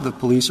caught, the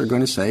police are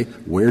going to say,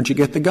 where'd you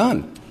get the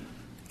gun?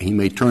 He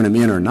may turn him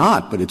in or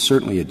not, but it's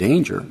certainly a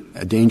danger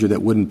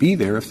that wouldn't be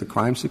there if the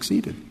crime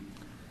succeeded.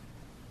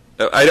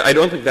 I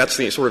don't think that's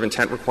the sort of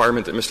intent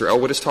requirement that Mr.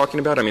 Elwood is talking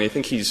about. I mean, I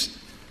think he's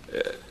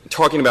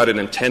talking about an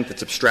intent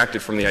that's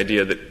abstracted from the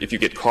idea that if you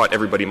get caught,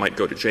 everybody might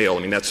go to jail.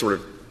 I mean, that sort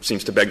of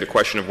seems to beg the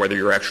question of whether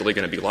you're actually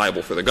going to be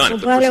liable for the gun.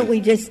 Well, why don't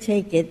we just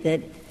take it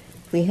that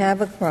we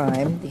have a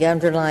crime, the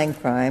underlying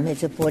crime,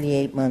 it's a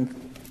 48-month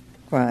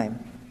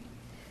crime.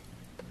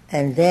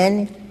 And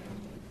then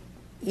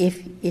if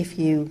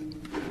you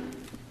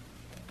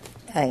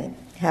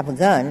have a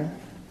gun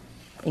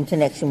in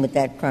connection with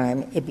that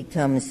crime, it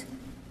becomes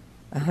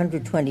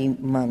 120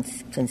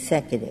 months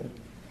consecutive.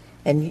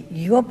 And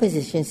your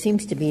position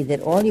seems to be that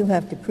all you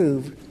have to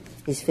prove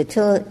is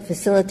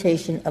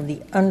facilitation of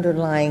the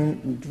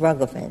underlying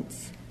drug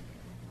offense.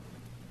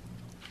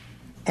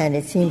 And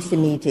it seems to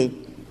me to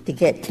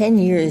get 10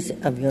 years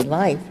of your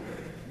life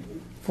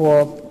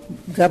for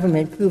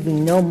government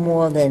proving no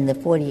more than the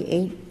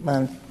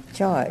 48-month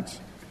charge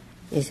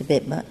is a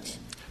bit much.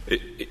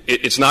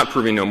 It's not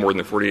proving no more than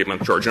the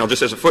 48-month charge. And I'll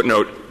just, as a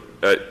footnote,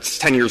 it's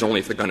 10 years only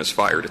if the gun is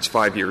fired. It's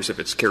 5 years if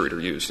it's carried or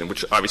used, and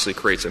which obviously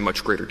creates a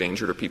much greater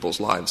danger to people's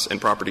lives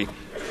and property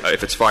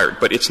if it's fired.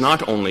 But it's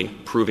not only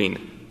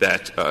proving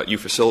that you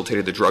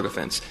facilitated the drug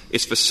offense.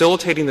 It's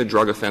facilitating the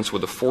drug offense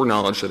with the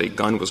foreknowledge that a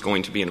gun was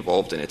going to be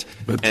involved in it.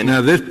 But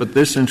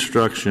this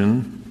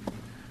instruction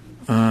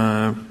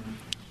at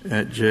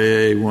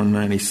JA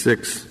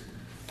 196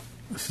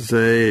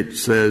 it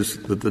says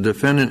that the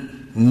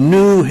defendant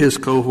knew his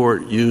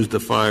cohort used a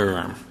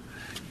firearm.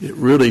 It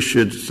really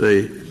should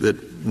say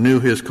that knew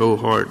his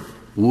cohort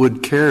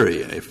would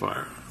carry a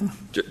firearm.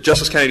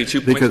 Justice Kennedy,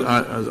 2 points.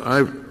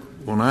 Because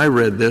when I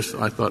read this,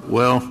 I thought,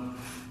 well,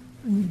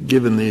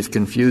 given these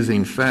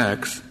confusing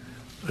facts,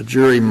 a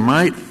jury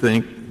might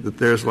think that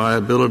there's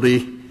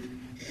liability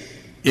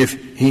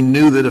if he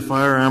knew that a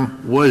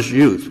firearm was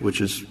used, which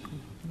is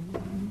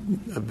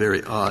a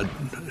very odd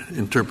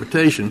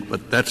interpretation,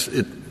 but that's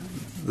it.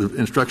 the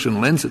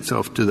instruction lends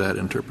itself to that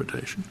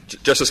interpretation.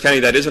 Justice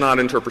Kennedy, that is an odd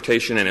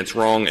interpretation, and it's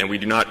wrong, and we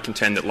do not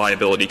contend that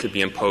liability could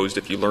be imposed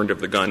if you learned of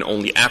the gun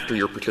only after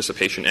your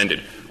participation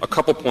ended. A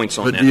couple points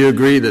on that. But do you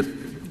agree that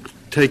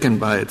taken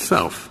by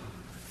itself,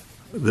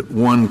 that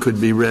one could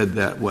be read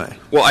that way?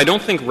 Well, I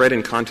don't think read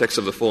in context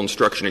of the full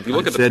instruction. If you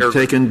look at the paragraph,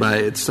 taken by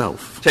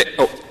itself.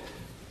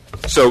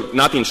 So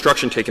not the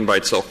instruction taken by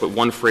itself, but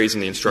one phrase in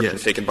the instruction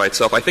taken by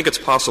itself. I think it's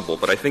possible,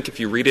 but I think if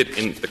you read it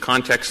in the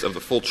context of the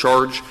full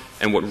charge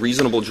and what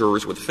reasonable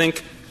jurors would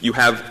think, you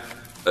have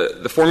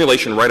the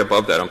formulation right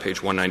above that on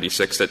page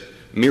 196 that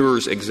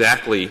mirrors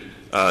exactly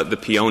the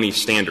Peony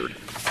standard.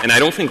 And I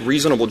don't think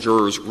reasonable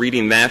jurors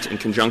reading that in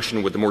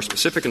conjunction with the more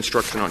specific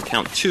instruction on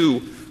count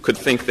 2 could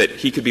think that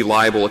he could be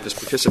liable if his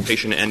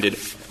participation ended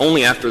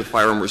only after the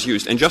firearm was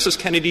used. And, Justice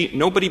Kennedy,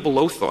 nobody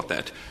below thought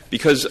that,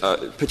 because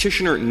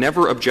Petitioner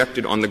never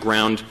objected on the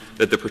ground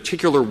that the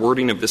particular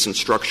wording of this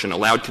instruction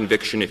allowed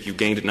conviction if you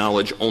gained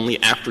knowledge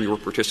only after your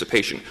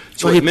participation.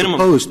 So well, at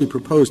minimum he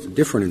proposed a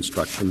different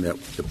instruction that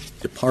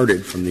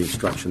departed from the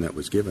instruction that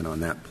was given on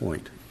that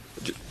point.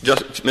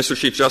 Mr.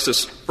 Chief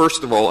Justice,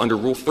 first of all, under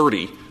Rule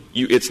 30,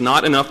 it's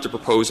not enough to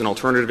propose an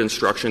alternative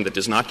instruction that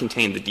does not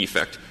contain the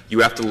defect. You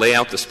have to lay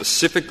out the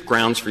specific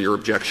grounds for your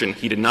objection.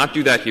 He did not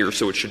do that here,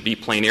 so it should be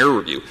plain error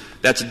review.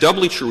 That's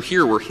doubly true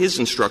here where his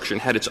instruction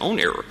had its own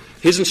error.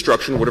 His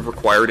instruction would have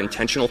required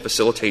intentional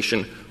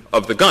facilitation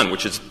of the gun,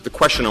 which is the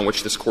question on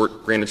which this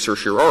Court granted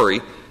certiorari.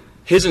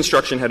 His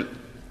instruction had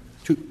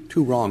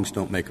two wrongs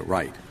don't make a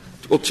right.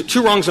 Well,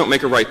 two wrongs don't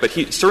make a right, but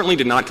he certainly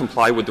did not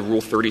comply with the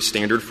Rule 30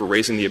 standard for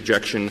raising the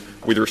objection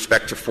with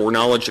respect to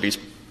foreknowledge that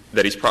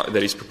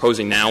he's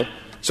proposing now.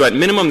 So at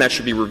minimum, that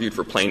should be reviewed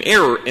for plain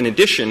error. In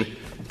addition,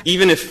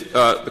 even if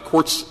the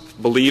Court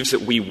believes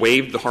that we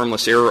waived the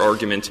harmless error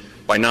argument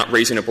by not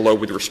raising it below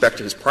with respect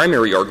to his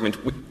primary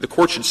argument, the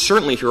Court should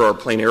certainly hear our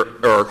plain error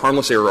or our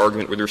harmless error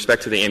argument with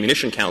respect to the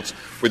ammunition counts,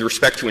 with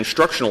respect to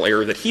instructional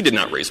error that he did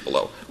not raise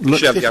below.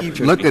 Look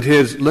at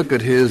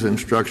his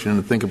instruction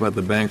and think about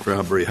the bank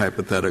robbery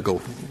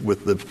hypothetical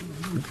with the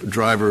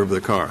driver of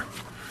the car.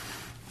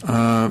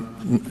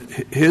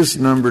 His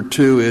number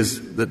 2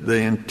 is that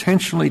they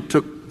intentionally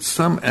took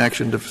some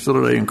action to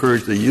facilitate and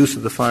encourage the use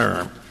of the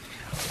firearm.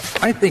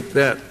 I think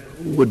that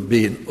would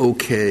be an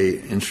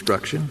okay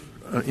instruction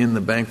in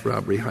the bank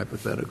robbery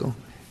hypothetical.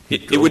 He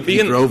drove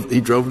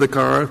the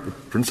car. The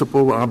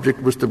principal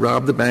object was to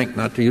rob the bank,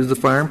 not to use the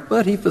firearm,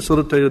 but he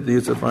facilitated the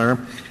use of the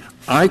firearm.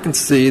 I can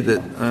see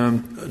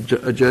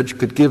that a judge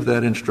could give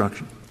that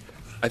instruction.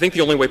 I think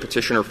the only way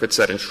Petitioner fits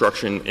that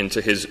instruction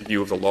into his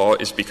view of the law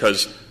is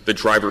because the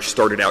driver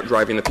started out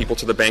driving the people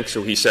to the bank,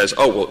 so he says,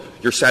 oh, well,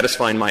 you're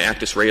satisfying my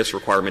actus reus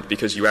requirement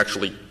because you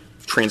actually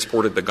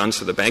transported the guns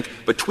to the bank.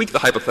 But tweak the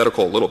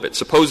hypothetical a little bit.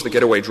 Suppose the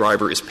getaway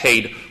driver is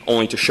paid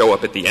only to show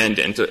up at the end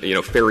and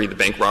to, ferry the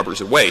bank robbers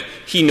away.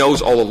 He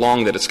knows all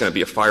along that it's going to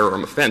be a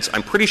firearm offense.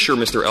 I'm pretty sure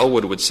Mr.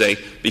 Elwood would say,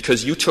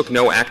 because you took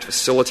no act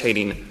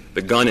facilitating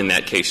the gun in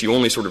that case, you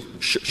only sort of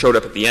showed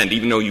up at the end,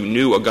 even though you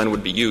knew a gun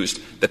would be used,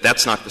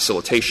 that's not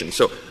facilitation.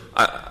 So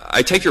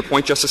I take your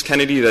point, Justice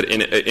Kennedy, that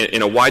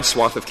in a wide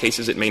swath of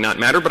cases it may not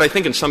matter, but I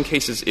think in some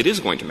cases it is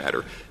going to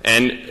matter.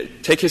 And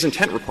take his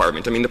intent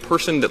requirement. I mean, the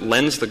person that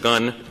lends the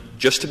gun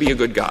just to be a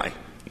good guy,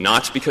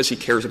 not because he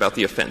cares about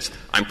the offense,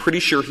 I'm pretty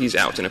sure he's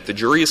out. And if the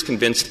jury is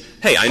convinced,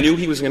 hey, I knew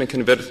he was going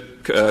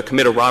to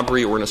commit a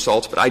robbery or an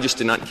assault, but I just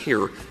did not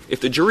care, if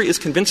the jury is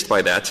convinced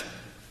by that,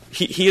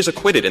 he is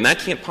acquitted, and that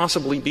can't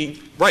possibly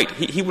be right.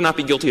 He would not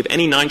be guilty of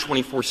any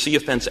 924C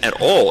offense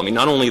at all. I mean,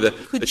 not only the 10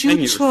 years. Could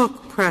you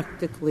talk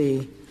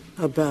practically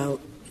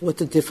about what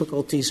the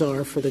difficulties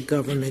are for the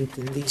government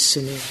in these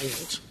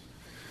scenarios?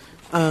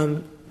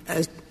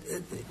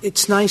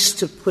 It's nice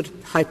to put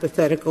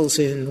hypotheticals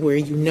in where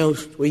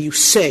you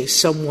say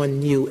someone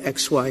knew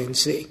X, Y, and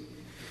Z.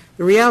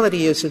 The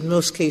reality is, in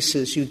most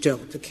cases, you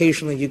don't.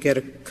 Occasionally you get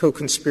a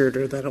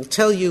co-conspirator that'll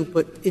tell you,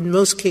 but in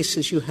most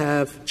cases you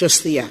have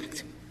just the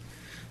act.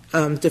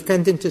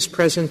 Defendant is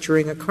present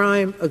during a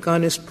crime, a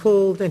gun is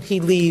pulled, and he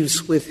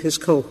leaves with his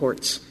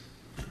cohorts.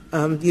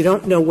 You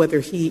don't know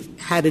whether he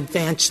had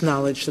advanced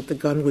knowledge that the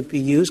gun would be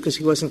used because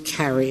he wasn't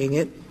carrying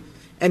it,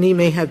 and he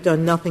may have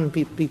done nothing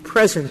be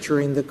present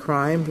during the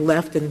crime,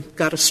 left, and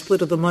got a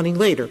split of the money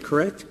later,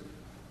 correct?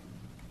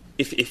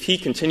 If he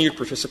continued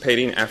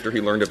participating after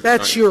he learned of the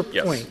That's gun. your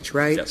Yes. point,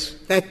 right? Yes.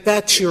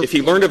 That's your If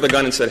he learned of the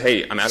gun and said,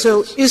 hey, I'm out of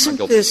So this, isn't I'm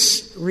guilty.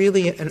 this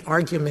really an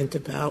argument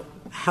about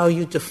how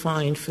you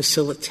define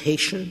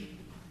facilitation?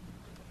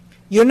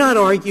 You're not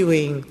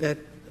arguing that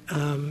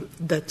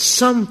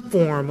some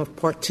form of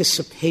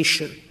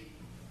participation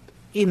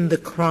in the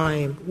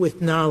crime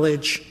with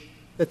knowledge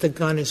that the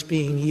gun is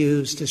being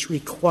used is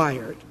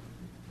required.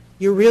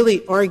 You're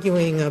really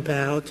arguing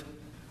about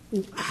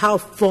how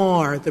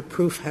far the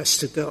proof has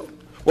to go.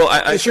 Well,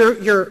 Because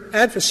your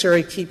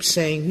adversary keeps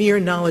saying mere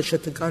knowledge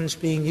that the gun's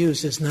being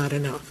used is not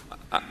enough.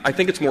 I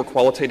think it's more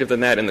qualitative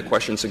than that, and the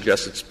question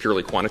suggests it's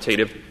purely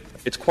quantitative.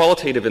 It's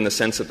qualitative in the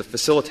sense that the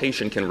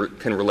facilitation can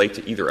relate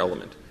to either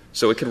element.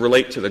 So it could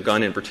relate to the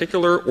gun in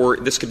particular, or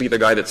this could be the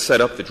guy that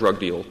set up the drug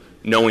deal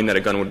knowing that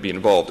a gun would be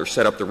involved, or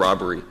set up the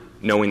robbery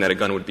knowing that a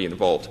gun would be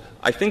involved.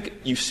 I think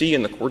you see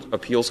in the court of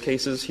appeals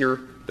cases here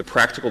the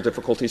practical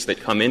difficulties that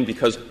come in,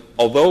 because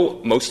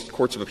although most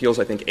courts of appeals,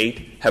 I think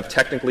 8, have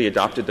technically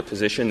adopted the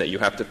position that you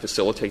have to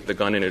facilitate the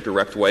gun in a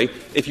direct way,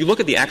 if you look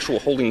at the actual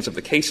holdings of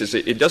the cases,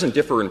 it doesn't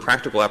differ in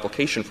practical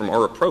application from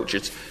our approach.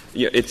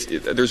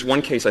 There's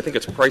one case, I think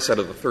it's Price out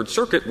of the Third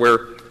Circuit, where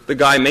the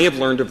guy may have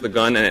learned of the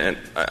gun, and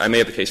I may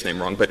have the case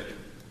name wrong, but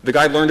the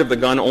guy learned of the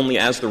gun only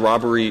as the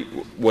robbery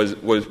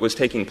was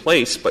taking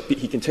place, but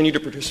he continued to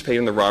participate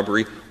in the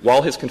robbery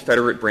while his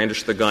confederate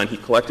brandished the gun. He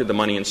collected the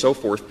money and so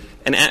forth.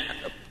 And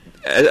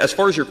as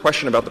far as your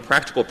question about the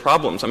practical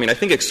problems, I mean, I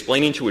think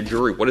explaining to a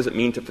jury what does it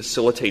mean to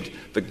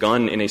facilitate the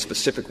gun in a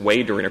specific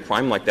way during a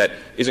crime like that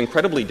is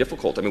incredibly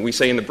difficult. I mean, we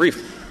say in the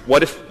brief,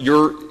 what if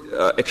you're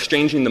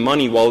exchanging the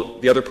money while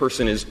the other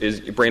person is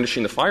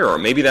brandishing the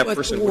firearm? Maybe that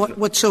person would.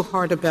 What's so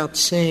hard about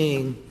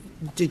saying,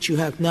 did you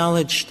have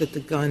knowledge that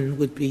the gun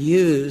would be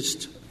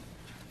used,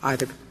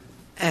 either,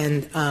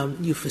 and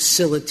you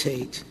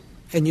facilitate,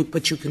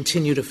 but you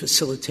continue to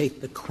facilitate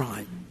the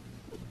crime?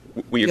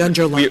 The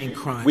underlying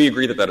crime. We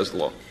agree that that is the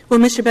law. Well,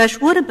 Mr.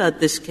 Bash, what about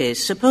this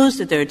case? Suppose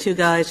that there are two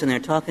guys and they're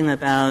talking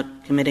about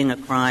committing a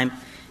crime,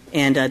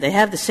 and they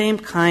have the same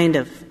kind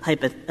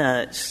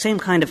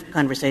of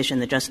conversation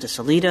that Justice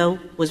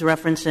Alito was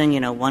referencing. You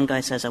know, one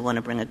guy says, I want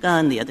to bring a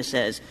gun. The other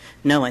says,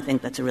 no, I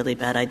think that's a really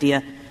bad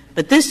idea.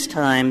 But this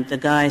time the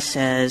guy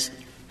says,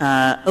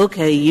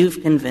 okay,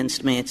 you've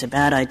convinced me it's a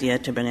bad idea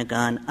to bring a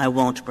gun. I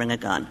won't bring a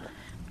gun.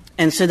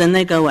 And so then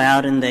they go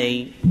out and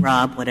they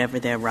rob whatever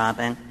they're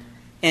robbing.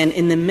 And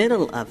in the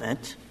middle of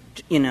it,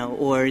 you know,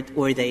 or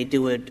they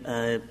do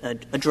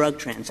a drug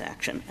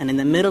transaction. And in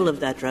the middle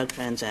of that drug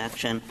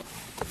transaction,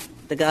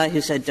 the guy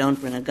who said don't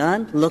bring a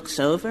gun looks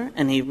over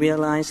and he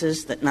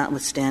realizes that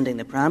notwithstanding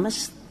the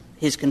promise,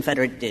 his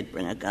confederate did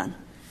bring a gun.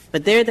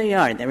 But there they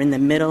are. They're in the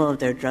middle of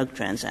their drug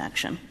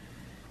transaction.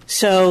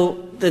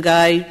 So the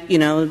guy, you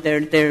know, they're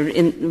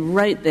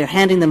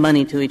handing the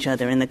money to each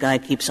other and the guy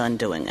keeps on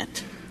doing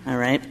it. All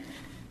right?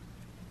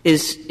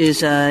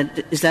 Is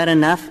that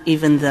enough,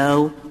 even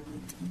though,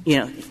 you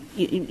know,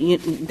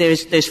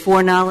 there's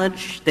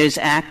foreknowledge, there's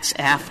acts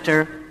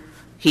after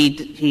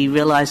he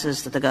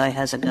realizes that the guy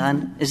has a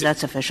gun? Is that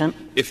sufficient?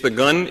 If the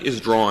gun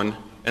is drawn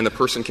and the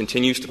person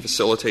continues to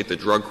facilitate the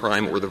drug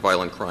crime or the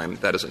violent crime,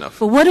 that is enough.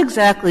 But what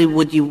exactly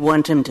would you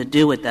want him to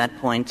do at that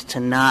point to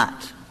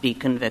not be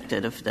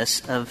convicted of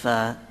this of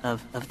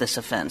this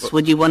offense?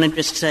 Would you want to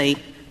just say,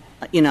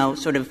 you know,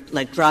 sort of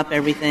like drop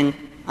everything,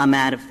 I'm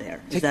out of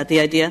there? Is that the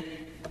idea?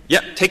 Yeah,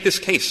 take this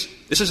case.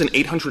 This is an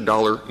 $800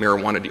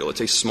 marijuana deal.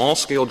 It's a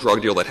small-scale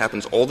drug deal that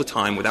happens all the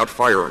time without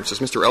firearms. As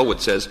Mr. Elwood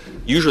says,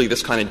 usually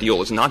this kind of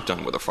deal is not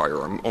done with a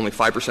firearm. Only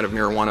 5% of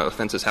marijuana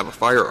offenses have a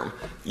firearm.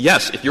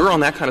 Yes, if you're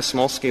on that kind of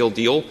small-scale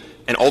deal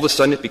and all of a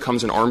sudden it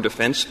becomes an armed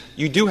offense,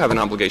 you do have an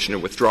obligation to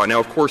withdraw. Now,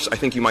 of course, I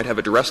think you might have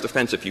a duress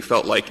offense if you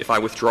felt like if I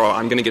withdraw,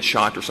 I'm going to get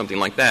shot or something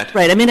like that.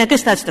 Right. I mean, I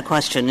guess that's the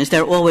question. Is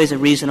there always a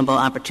reasonable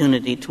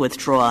opportunity to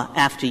withdraw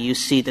after you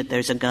see that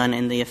there's a gun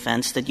in the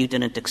offense that you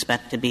didn't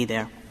expect to be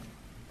there?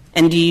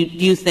 And do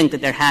you think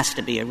that there has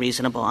to be a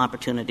reasonable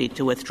opportunity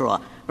to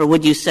withdraw? Or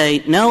would you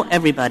say, no,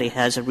 everybody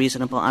has a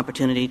reasonable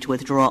opportunity to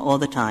withdraw all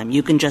the time.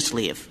 You can just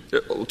leave.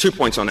 2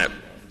 points on that.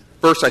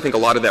 First, I think a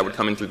lot of that would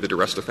come in through the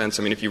duress defense.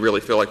 I mean, if you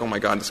really feel like, oh, my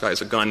God, this guy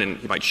has a gun and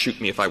he might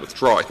shoot me if I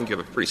withdraw, I think you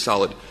have a pretty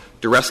solid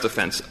duress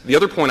defense. The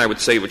other point I would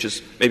say, which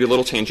is maybe a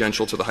little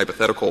tangential to the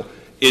hypothetical,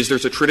 is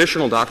there's a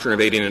traditional doctrine of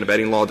aiding and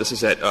abetting law. This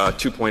is at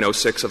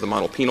 2.06 of the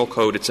Model Penal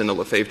Code. It's in the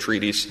Lefebvre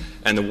Treatise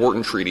and the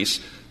Wharton Treatise,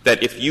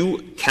 that if you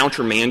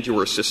countermand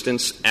your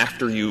assistance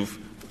after you've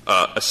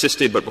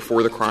assisted but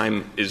before the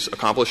crime is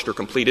accomplished or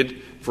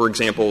completed, for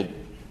example,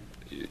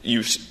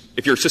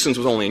 if your assistance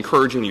was only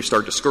encouraging, you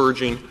start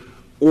discouraging,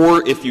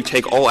 or if you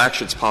take all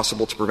actions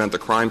possible to prevent the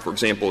crime, for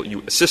example,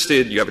 you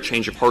assisted, you have a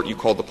change of heart, you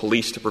call the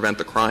police to prevent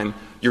the crime,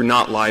 you're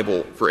not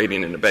liable for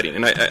aiding and abetting.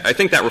 And I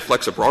think that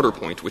reflects a broader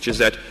point, which is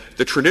that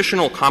the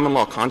traditional common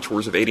law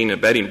contours of aiding and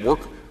abetting work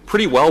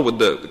pretty well with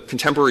the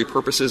contemporary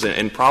purposes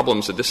and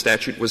problems that this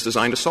statute was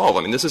designed to solve.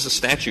 I mean, this is a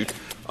statute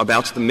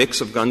about the mix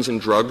of guns and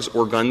drugs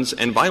or guns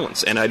and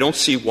violence. And I don't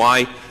see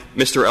why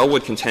Mr.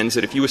 Elwood contends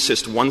that if you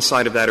assist one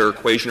side of that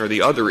equation or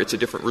the other, it's a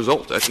different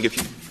result. I think if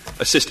you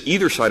assist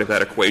either side of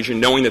that equation,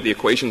 knowing that the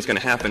equation is going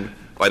to happen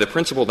by the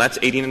principle, that's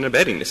aiding and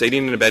abetting. It's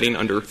aiding and abetting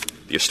under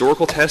the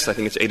historical test. I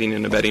think it's aiding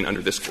and abetting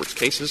under this Court's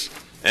cases.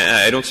 And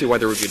I don't see why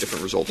there would be a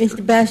different result.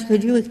 Mr. Bash,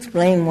 could you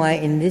explain why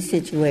in this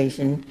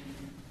situation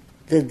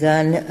the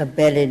gun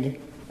abetted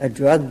a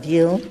drug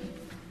deal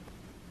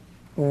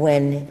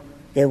when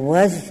there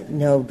was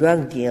no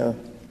drug deal?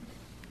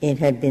 It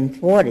had been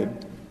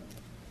thwarted.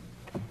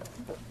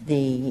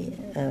 The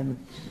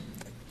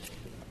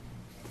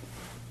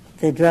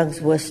drugs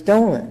were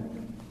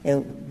stolen.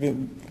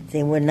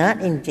 They were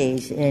not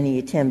engaged in any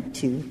attempt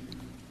to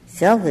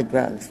sell the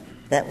drugs.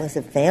 That was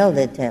a failed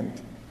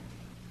attempt.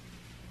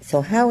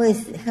 So how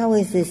is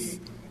this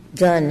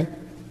gun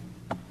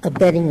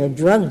abetting a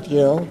drug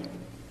deal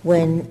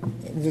when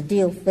the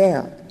deal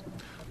failed?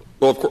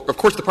 Well, of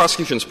course, the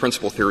prosecution's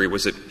principal theory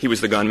was that he was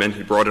the gunman.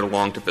 He brought it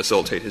along to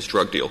facilitate his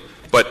drug deal.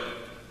 But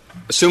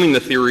assuming the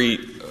theory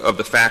of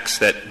the facts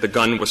that the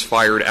gun was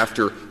fired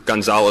after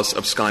Gonzalez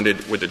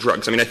absconded with the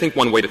drugs, I mean, I think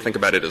one way to think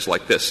about it is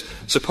like this.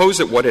 Suppose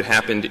that what had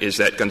happened is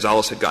that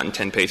Gonzalez had gotten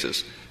 10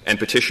 paces and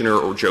Petitioner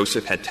or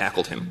Joseph had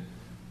tackled him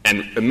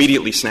and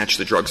immediately snatched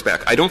the drugs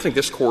back. I don't think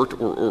this Court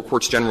or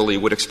courts generally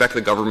would expect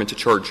the government to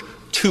charge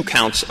 2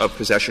 counts of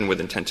possession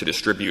with intent to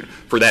distribute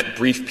for that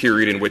brief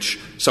period in which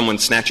someone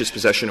snatches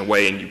possession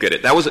away and you get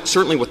it. That was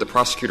certainly what the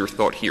prosecutor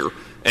thought here.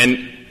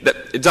 And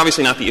it's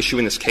obviously not the issue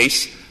in this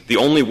case. The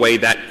only way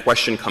that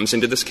question comes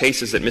into this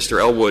case is that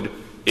Mr. Elwood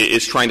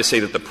is trying to say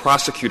that the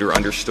prosecutor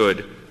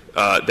understood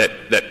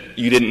that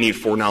you didn't need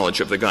foreknowledge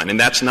of the gun. And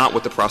that's not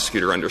what the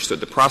prosecutor understood.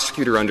 The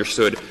prosecutor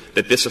understood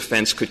that this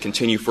offense could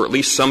continue for at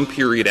least some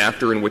period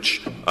after in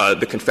which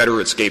the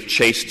Confederates gave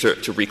chase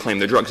to reclaim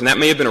the drugs. And that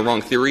may have been a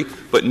wrong theory,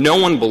 but no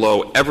one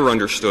below ever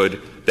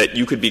understood that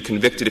you could be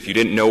convicted if you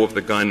didn't know of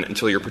the gun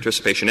until your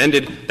participation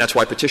ended. That's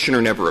why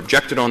Petitioner never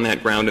objected on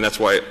that ground, and that's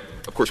why,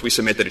 of course, we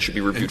submit that it should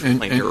be reviewed for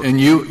plain error.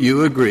 And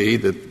you agree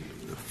that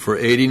for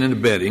aiding and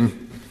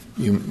abetting,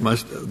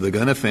 the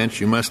gun offense,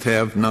 you must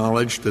have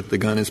knowledge that the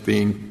gun is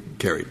being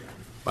carried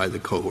by the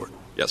cohort.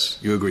 Yes.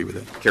 You agree with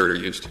that? Carried or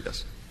used,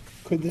 yes.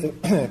 Could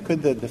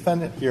the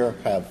defendant here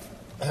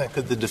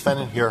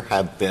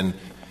have been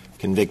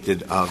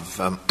convicted of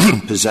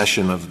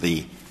possession of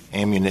the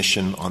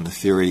ammunition on the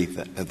theory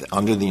that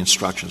under the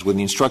instructions? Would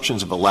the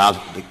instructions have allowed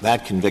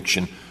that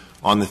conviction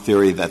on the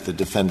theory that the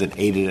defendant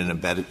aided and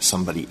abetted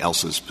somebody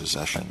else's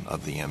possession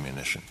of the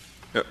ammunition?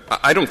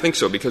 I don't think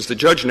so, because the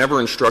judge never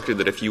instructed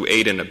that if you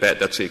aid and abet,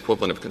 that's the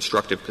equivalent of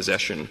constructive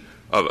possession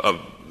of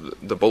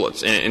the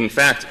bullets. And in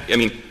fact, I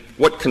mean,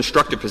 what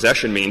constructive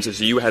possession means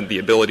is you had the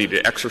ability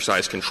to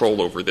exercise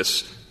control over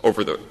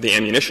the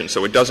ammunition.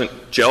 So it doesn't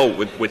gel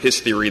with his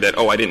theory that,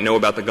 I didn't know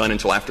about the gun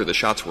until after the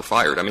shots were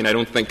fired. I mean, I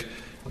don't think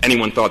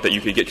anyone thought that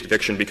you could get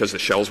conviction because the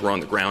shells were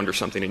on the ground or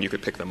something and you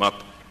could pick them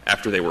up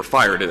after they were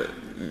fired.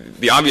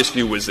 The obvious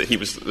view was that he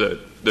was the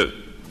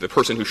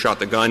person who shot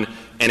the gun,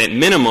 and at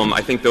minimum,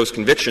 I think those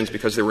convictions,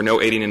 because there were no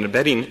aiding and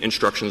abetting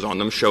instructions on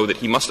them, show that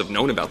he must have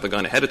known about the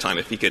gun ahead of time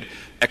if he could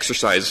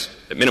exercise,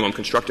 at minimum,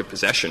 constructive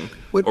possession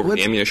over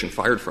the ammunition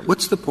fired from him.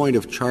 What's the point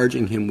of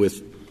charging him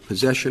with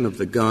possession of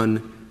the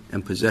gun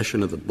and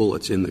possession of the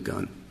bullets in the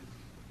gun?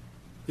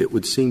 It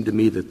would seem to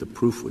me that the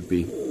proof would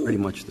be pretty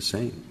much the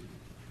same.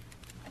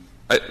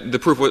 The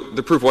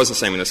proof was the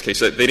same in this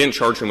case. They didn't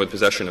charge him with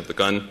possession of the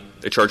gun.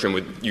 They charged him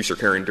with use or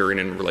carrying during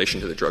in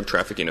relation to the drug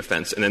trafficking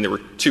offense. And then there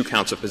were 2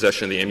 counts of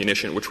possession of the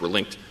ammunition, which were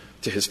linked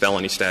to his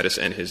felony status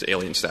and his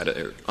alien status,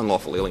 or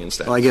unlawful alien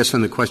status. Well, I guess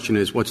then the question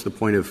is, what's the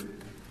point of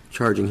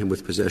charging him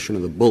with possession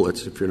of the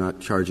bullets if you're not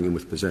charging him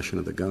with possession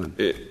of the gun?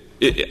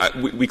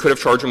 We could have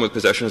charged him with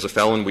possession as a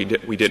felon. We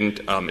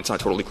didn't. It's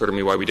not totally clear to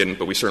me why we didn't,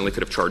 but we certainly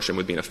could have charged him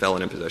with being a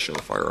felon in possession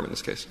of a firearm in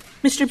this case.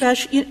 Mr.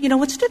 Bash,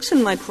 what sticks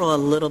in my craw a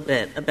little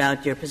bit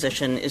about your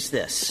position is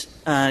this.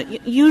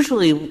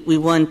 Usually we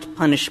want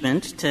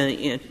punishment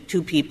to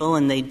 2 people,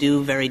 and they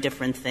do very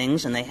different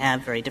things, and they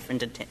have very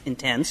different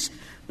intents.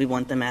 We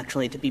want them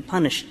actually to be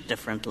punished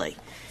differently.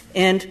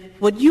 And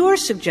what you're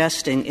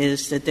suggesting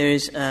is that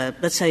there's,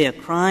 let's say, a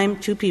crime,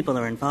 2 people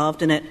are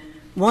involved in it.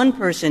 One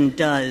person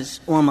does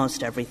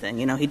almost everything.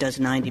 He does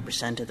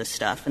 90% of the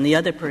stuff, and the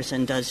other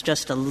person does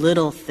just a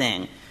little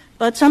thing.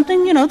 But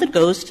something, that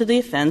goes to the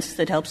offense,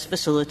 that helps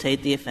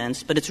facilitate the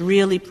offense, but it's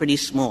really pretty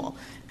small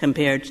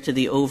compared to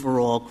the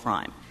overall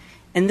crime.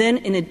 And then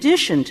in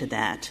addition to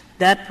that,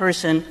 that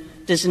person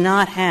does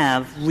not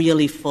have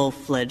really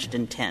full-fledged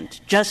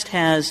intent, just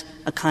has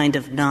a kind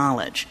of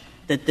knowledge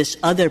that this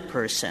other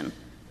person,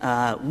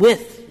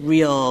 with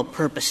real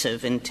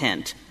purposive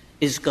intent,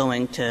 is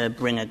going to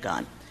bring a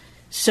gun.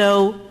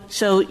 So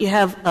you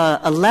have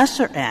a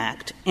lesser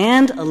act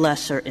and a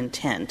lesser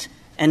intent,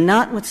 and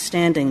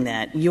notwithstanding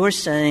that, you're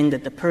saying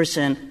that the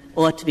person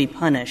ought to be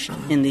punished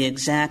in the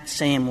exact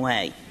same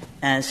way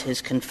as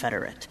his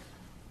confederate.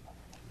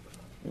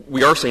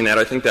 We are saying that.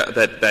 I think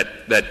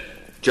that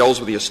gels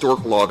with the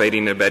historical law of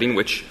aiding and abetting,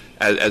 which,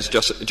 as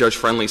Judge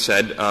Friendly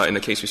said in the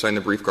case we cited in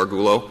the brief,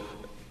 Gargulo,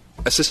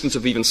 assistance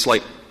of even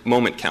slight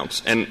moment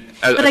counts. And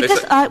but I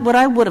guess what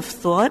I would have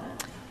thought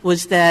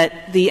was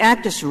that the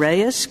actus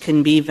reus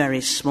can be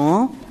very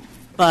small,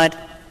 but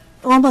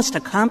almost to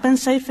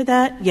compensate for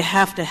that, you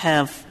have to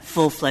have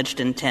full-fledged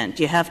intent.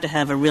 You have to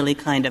have a really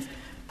kind of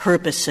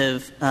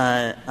purposive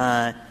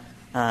a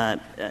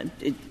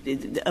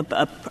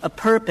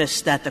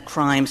purpose that the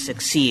crime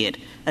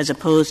succeed, as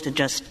opposed to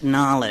just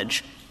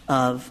knowledge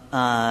of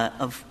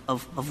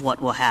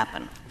what will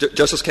happen.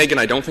 Justice Kagan,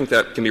 I don't think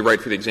that can be right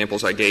for the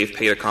examples I gave,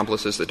 paid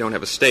accomplices that don't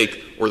have a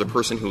stake, or the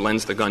person who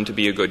lends the gun to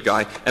be a good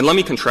guy. And let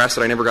me contrast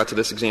that, I never got to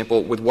this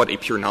example, with what a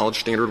pure knowledge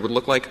standard would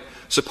look like.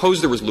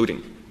 Suppose there was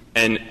looting,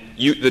 and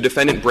the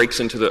defendant breaks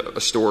into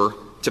a store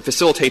to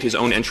facilitate his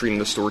own entry into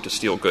the store to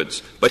steal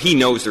goods. But he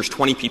knows there's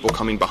 20 people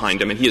coming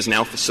behind him, and he has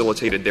now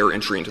facilitated their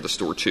entry into the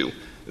store, too.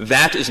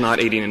 That is not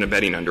aiding and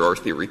abetting under our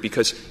theory,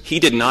 because he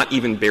did not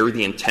even bear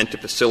the intent to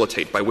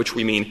facilitate, by which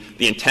we mean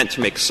the intent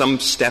to make some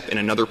step in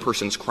another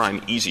person's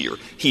crime easier.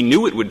 He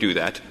knew it would do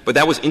that, but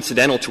that was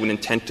incidental to an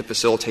intent to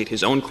facilitate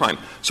his own crime.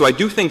 So I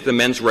do think the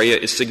mens rea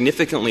is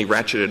significantly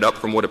ratcheted up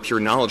from what a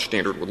pure knowledge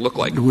standard would look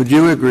like. Would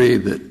you agree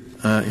that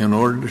in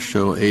order to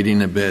show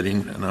aiding and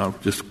abetting, and I'll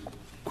just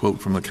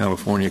quote from a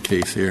California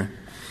case here,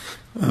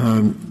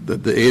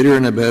 that the aider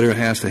and abetter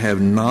has to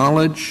have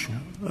knowledge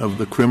of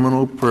the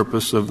criminal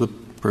purpose of the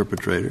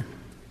perpetrator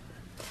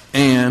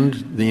and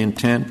the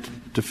intent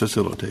to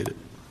facilitate it?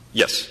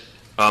 Yes.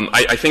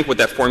 I think what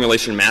that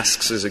formulation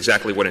masks is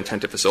exactly what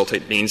intent to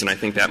facilitate means, and I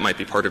think that might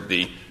be part of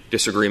the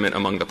disagreement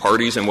among the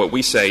parties. And what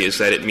we say is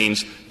that it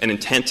means an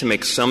intent to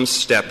make some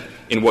step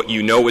in what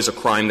you know is a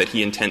crime that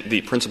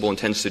the principal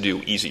intends to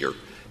do easier.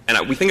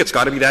 And we think it's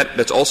got to be that.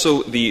 That's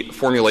also the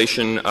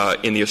formulation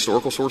in the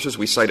historical sources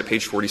we cite at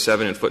page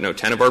 47 and footnote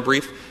 10 of our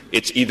brief.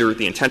 It's either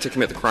the intent to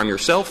commit the crime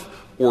yourself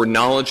or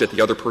knowledge that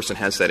the other person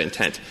has that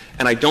intent.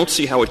 And I don't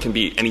see how it can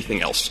be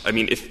anything else. I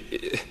mean,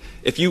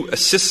 if you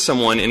assist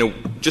someone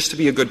just to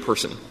be a good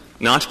person,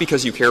 not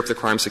because you care if the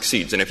crime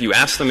succeeds, and if you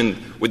ask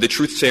them with the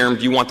truth serum,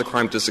 do you want the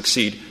crime to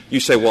succeed, you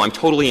say, well, I'm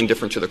totally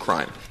indifferent to the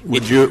crime.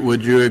 Would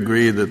you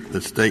agree that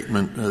the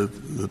statement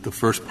that the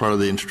first part of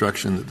the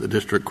instruction that the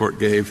district court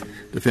gave,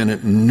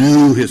 defendant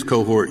knew his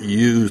cohort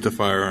used a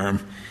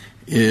firearm,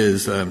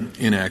 is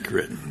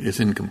inaccurate, is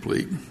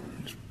incomplete,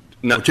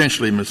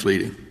 potentially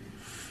misleading?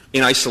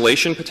 In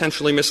isolation,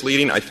 potentially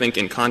misleading. I think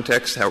in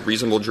context, how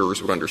reasonable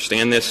jurors would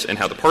understand this and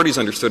how the parties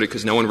understood it,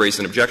 because no one raised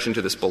an objection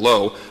to this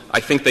below, I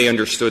think they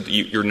understood that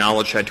your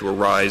knowledge had to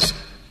arise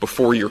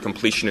before your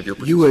completion of your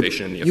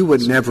participation in the offense. You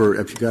would never,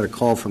 if you got a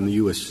call from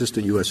the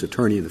assistant U.S.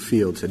 attorney in the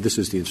field, said this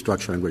is the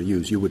instruction I'm going to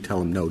use, you would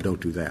tell him, no, don't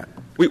do that.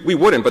 We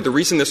wouldn't, but the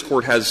reason this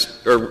Court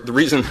the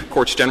reason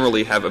courts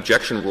generally have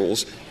objection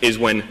rules is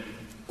when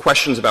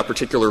questions about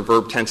particular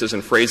verb tenses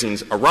and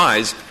phrasings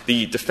arise,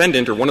 the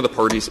defendant or one of the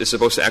parties is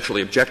supposed to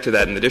actually object to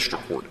that in the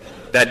district court.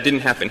 That didn't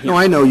happen here. No,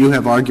 I know you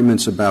have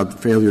arguments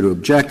about failure to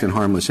object and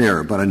harmless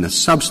error, but in the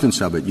substance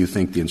of it, you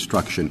think the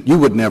instruction — you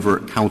would never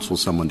counsel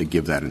someone to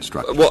give that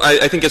instruction. Well,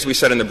 I think as we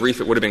said in the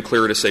brief, it would have been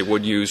clearer to say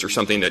would use or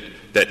something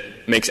that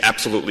makes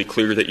absolutely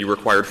clear that you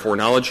required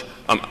foreknowledge.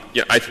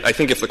 I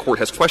think if the Court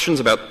has questions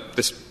about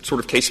this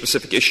sort of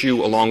case-specific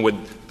issue, along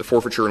with the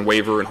forfeiture and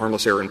waiver and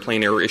harmless error and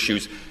plain error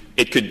issues,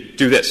 it could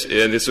do this,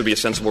 and this would be a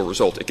sensible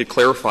result. It could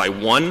clarify,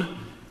 one,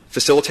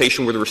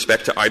 facilitation with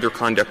respect to either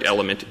conduct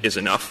element is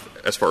enough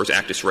as far as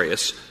actus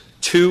reus.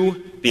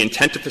 Two, the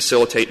intent to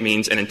facilitate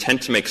means an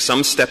intent to make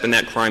some step in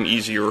that crime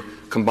easier,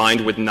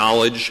 combined with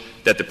knowledge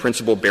that the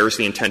principal bears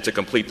the intent to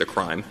complete the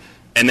crime.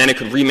 And then it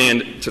could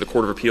remand to the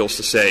Court of Appeals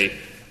to say,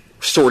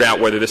 sort out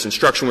whether this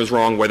instruction was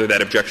wrong, whether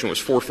that objection was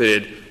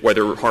forfeited,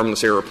 whether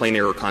harmless error or plain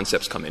error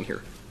concepts come in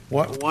here.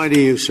 Why do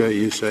you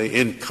say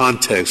in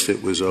context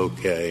it was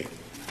okay?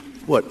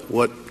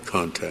 What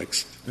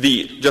context?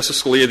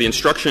 Justice Scalia, the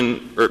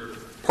instruction, or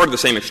part of the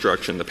same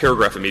instruction, the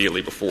paragraph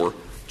immediately before,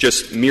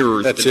 just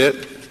mirrors. That's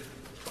it?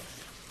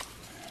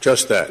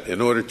 Just that.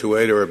 In order to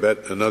aid or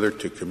abet another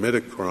to commit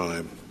a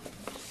crime,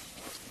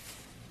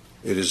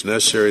 it is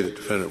necessary that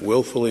the defendant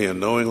willfully and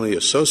knowingly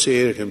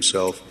associated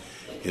himself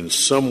in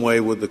some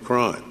way with the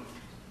crime.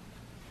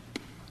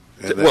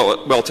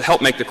 Well, to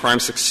help make the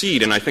crime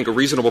succeed, and I think a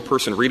reasonable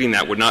person reading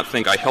that would not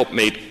think I helped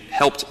make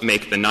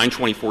the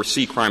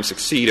 924C crime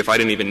succeed if I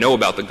didn't even know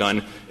about the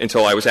gun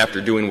until I was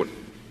done doing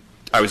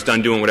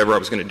whatever I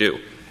was going to do.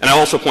 And I'll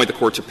also point the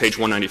Court to page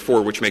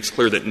 194, which makes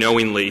clear that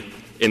knowingly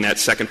in that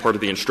second part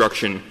of the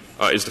instruction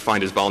is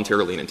defined as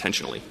voluntarily and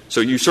intentionally.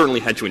 So you certainly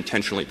had to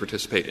intentionally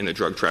participate in the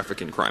drug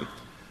trafficking crime.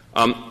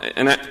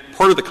 And that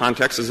part of the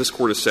context, as this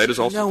Court has said, is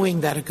also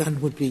knowing that a gun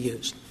would be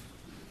used.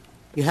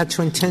 You had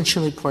to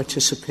intentionally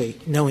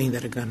participate, knowing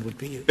that a gun would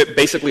be used.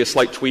 Basically a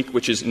slight tweak,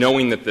 which is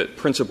knowing that the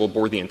principal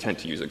bore the intent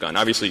to use a gun.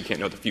 Obviously, you can't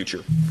know the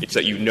future. It's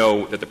that you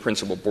know that the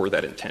principal bore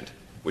that intent,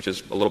 which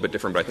is a little bit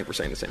different, but I think we're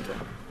saying the same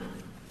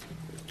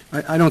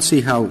thing. I don't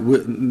see how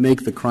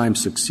make the crime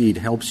succeed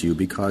helps you,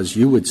 because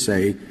you would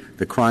say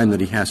the crime that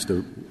he has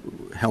to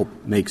help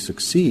make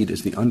succeed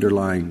is the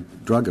underlying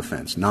drug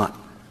offense, not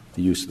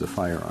the use of the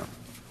firearm.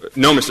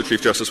 No, Mr.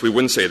 Chief Justice, we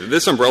wouldn't say that.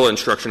 This umbrella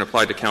instruction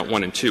applied to count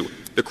 1 and 2.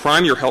 The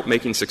crime you're help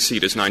making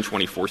succeed is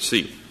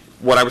 924C.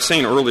 What I was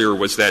saying earlier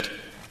was that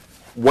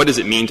what does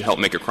it mean to help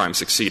make a crime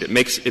succeed? It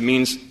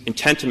means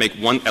intent to make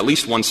at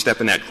least one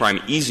step in that crime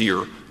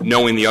easier,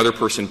 knowing the other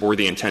person bore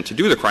the intent to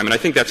do the crime. And I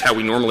think that's how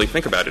we normally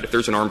think about it. If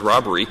there's an armed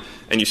robbery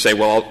and you say,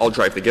 well, I'll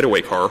drive the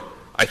getaway car,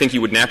 I think you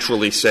would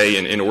naturally say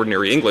in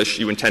ordinary English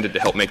you intended to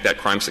help make that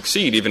crime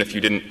succeed, even if you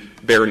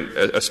didn't bear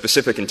a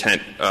specific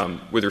intent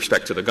with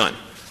respect to the gun.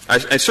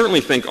 I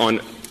certainly think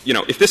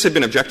if this had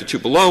been objected to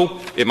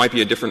below, it might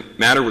be a different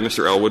matter with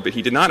Mr. Elwood, but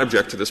he did not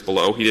object to this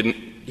below. He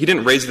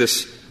didn't raise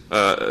this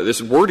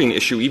this wording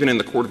issue even in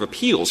the Court of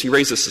Appeals. He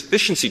raised a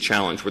sufficiency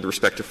challenge with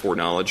respect to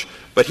foreknowledge,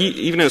 but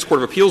even in his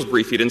Court of Appeals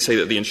brief, he didn't say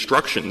that the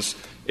instructions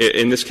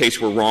in this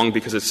case were wrong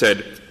because it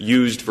said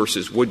used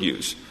versus would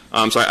use.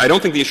 So I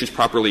don't think the issue is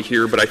properly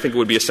here, but I think it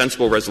would be a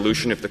sensible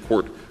resolution if the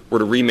Court were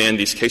to remand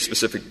these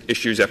case-specific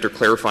issues after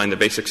clarifying the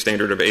basic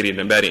standard of aiding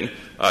and abetting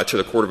to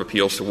the Court of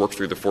Appeals to work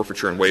through the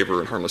forfeiture and waiver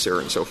and harmless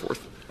error and so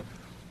forth.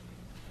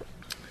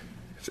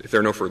 If there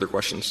are no further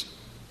questions.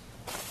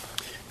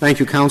 Thank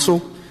you,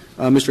 counsel.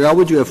 Mr.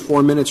 Elwood, you have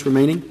 4 minutes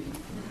remaining.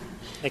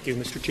 Thank you,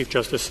 Mr. Chief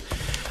Justice.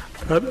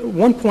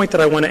 One point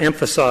that I want to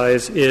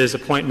emphasize is a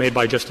point made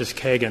by Justice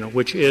Kagan,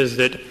 which is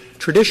that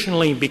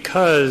traditionally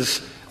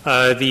because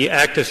the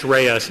actus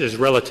reus is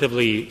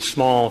relatively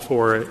small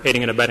for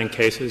aiding and abetting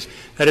cases,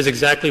 that is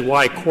exactly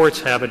why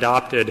courts have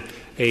adopted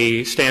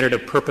a standard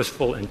of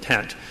purposeful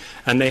intent.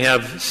 And they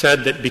have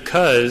said that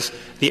because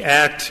the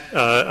act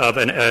of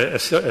an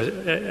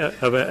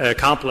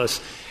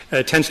accomplice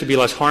tends to be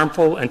less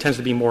harmful and tends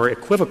to be more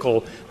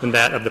equivocal than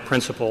that of the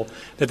principal,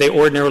 that they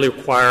ordinarily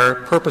require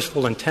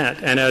purposeful intent.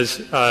 And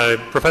as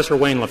Professor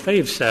Wayne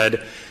Lefebvre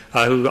said,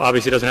 who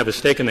obviously doesn't have a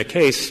stake in the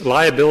case,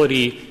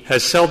 liability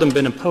has seldom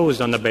been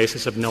imposed on the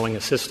basis of knowing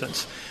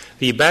assistance.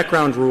 The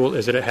background rule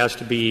is that it has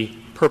to be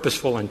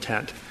purposeful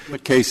intent.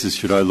 What cases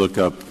should I look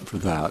up for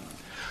that?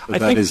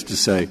 That is to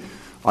say,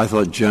 I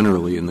thought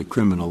generally in the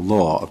criminal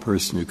law a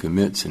person who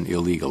commits an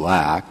illegal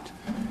act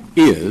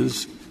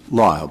is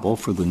liable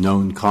for the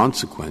known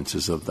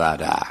consequences of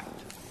that act.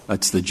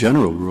 That's the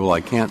general rule.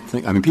 I can't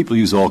think — I mean, people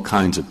use all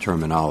kinds of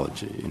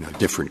terminology,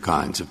 different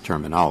kinds of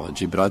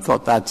terminology, but I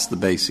thought that's the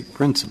basic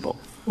principle.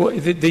 Well,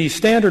 the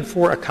standard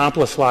for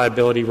accomplice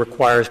liability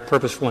requires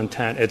purposeful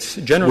intent. It's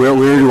generally —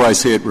 Where do I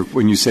say it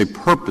when you say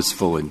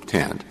purposeful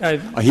intent?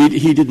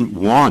 He didn't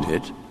want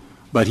it,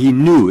 but he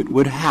knew it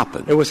would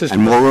happen. It was his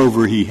and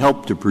moreover, he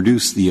helped to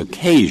produce the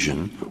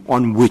occasion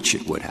on which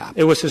it would happen.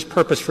 It was his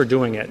purpose for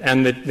doing it.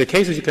 And the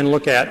cases you can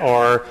look at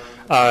are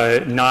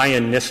Nye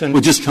and Nissen.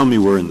 Well, just tell me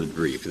where in the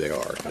brief they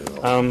are.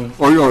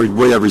 Or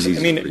whatever's easy.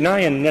 I mean, Nye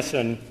and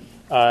Nissen,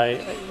 Nye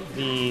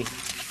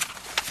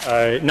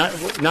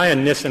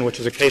and Nissen,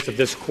 which is a case of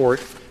this Court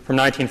from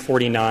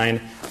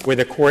 1949, where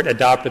the Court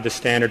adopted the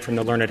standard from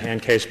the learned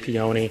hand case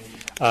Peony,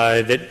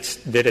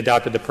 that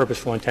adopted the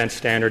purposeful intent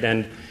standard,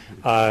 and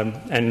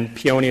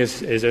Peony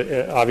is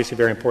obviously a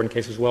very important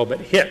case as well. But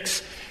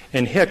Hicks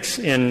in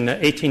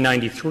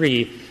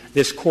 1893,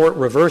 this Court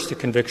reversed the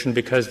conviction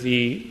because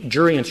the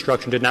jury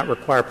instruction did not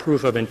require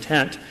proof of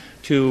intent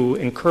to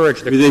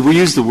encourage the — They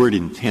used the word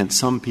intent.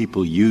 Some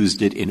people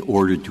used it in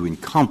order to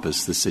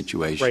encompass the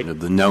situation of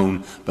the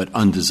known but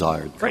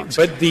undesired consequence.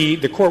 Right. But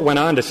the Court went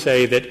on to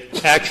say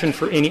that action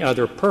for any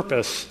other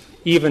purpose,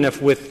 even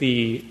if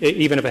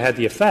it had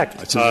the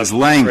effect. So there's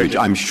language.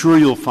 I'm sure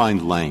you'll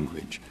find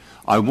language.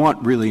 I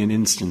want really an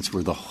instance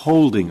where the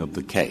holding of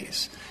the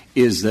case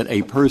is that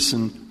a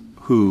person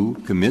who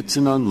commits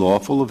an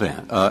unlawful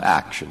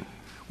action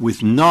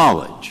with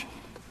knowledge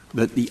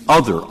that the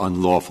other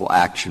unlawful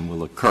action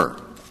will occur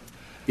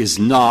is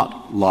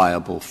not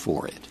liable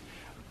for it.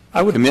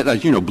 I would commit,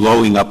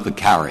 blowing up the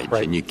carriage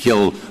and you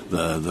kill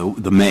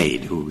the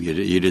maid who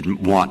you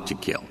didn't want to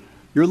kill.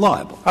 You're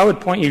liable. I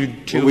would point you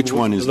to which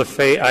one is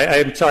Lefebvre.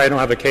 I'm sorry, I don't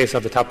have a case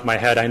off the top of my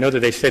head. I know that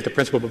they state the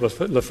principle, but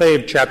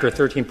Lefebvre, Chapter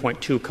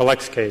 13.2,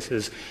 collects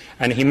cases,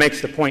 and he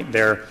makes the point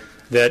there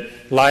that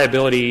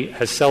liability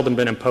has seldom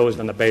been imposed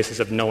on the basis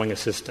of knowing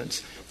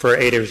assistance. For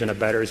aiders and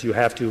abettors, you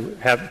have to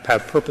have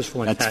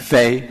purposeful intent. That's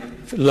Fay?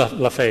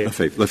 Lefebvre.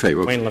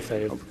 Lefebvre. Wayne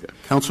Lefebvre. Okay.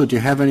 Counsel, do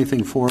you have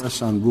anything for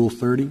us on Rule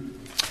 30?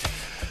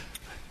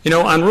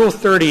 On Rule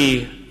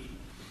 30,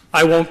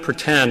 I won't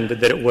pretend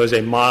that it was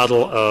a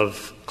model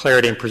of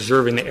clarity in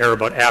preserving the error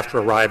about after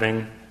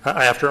arising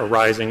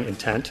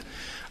intent.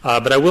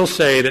 But I will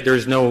say that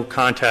there's no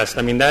contest.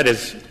 I mean, that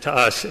is, to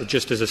us, it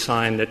just is a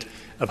sign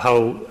of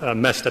how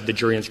messed up the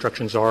jury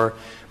instructions are.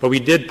 But we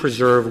did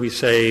preserve, we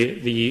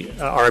say,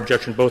 our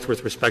objection both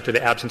with respect to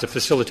the absence of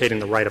facilitating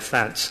the right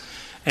offense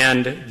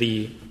and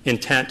the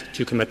intent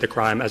to commit the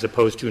crime as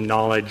opposed to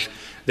knowledge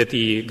that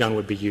the gun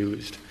would be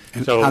used.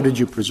 And how did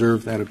you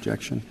preserve that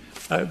objection?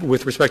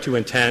 With respect to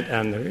intent,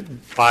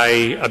 and by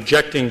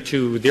objecting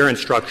to their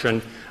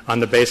instruction on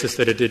the basis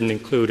that it didn't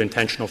include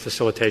intentional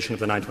facilitation of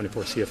the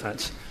 924C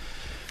offense.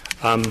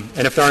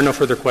 And if there are no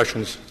further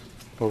questions,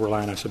 we'll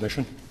rely on our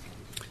submission.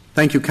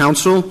 Thank you,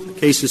 counsel. The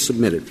case is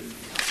submitted.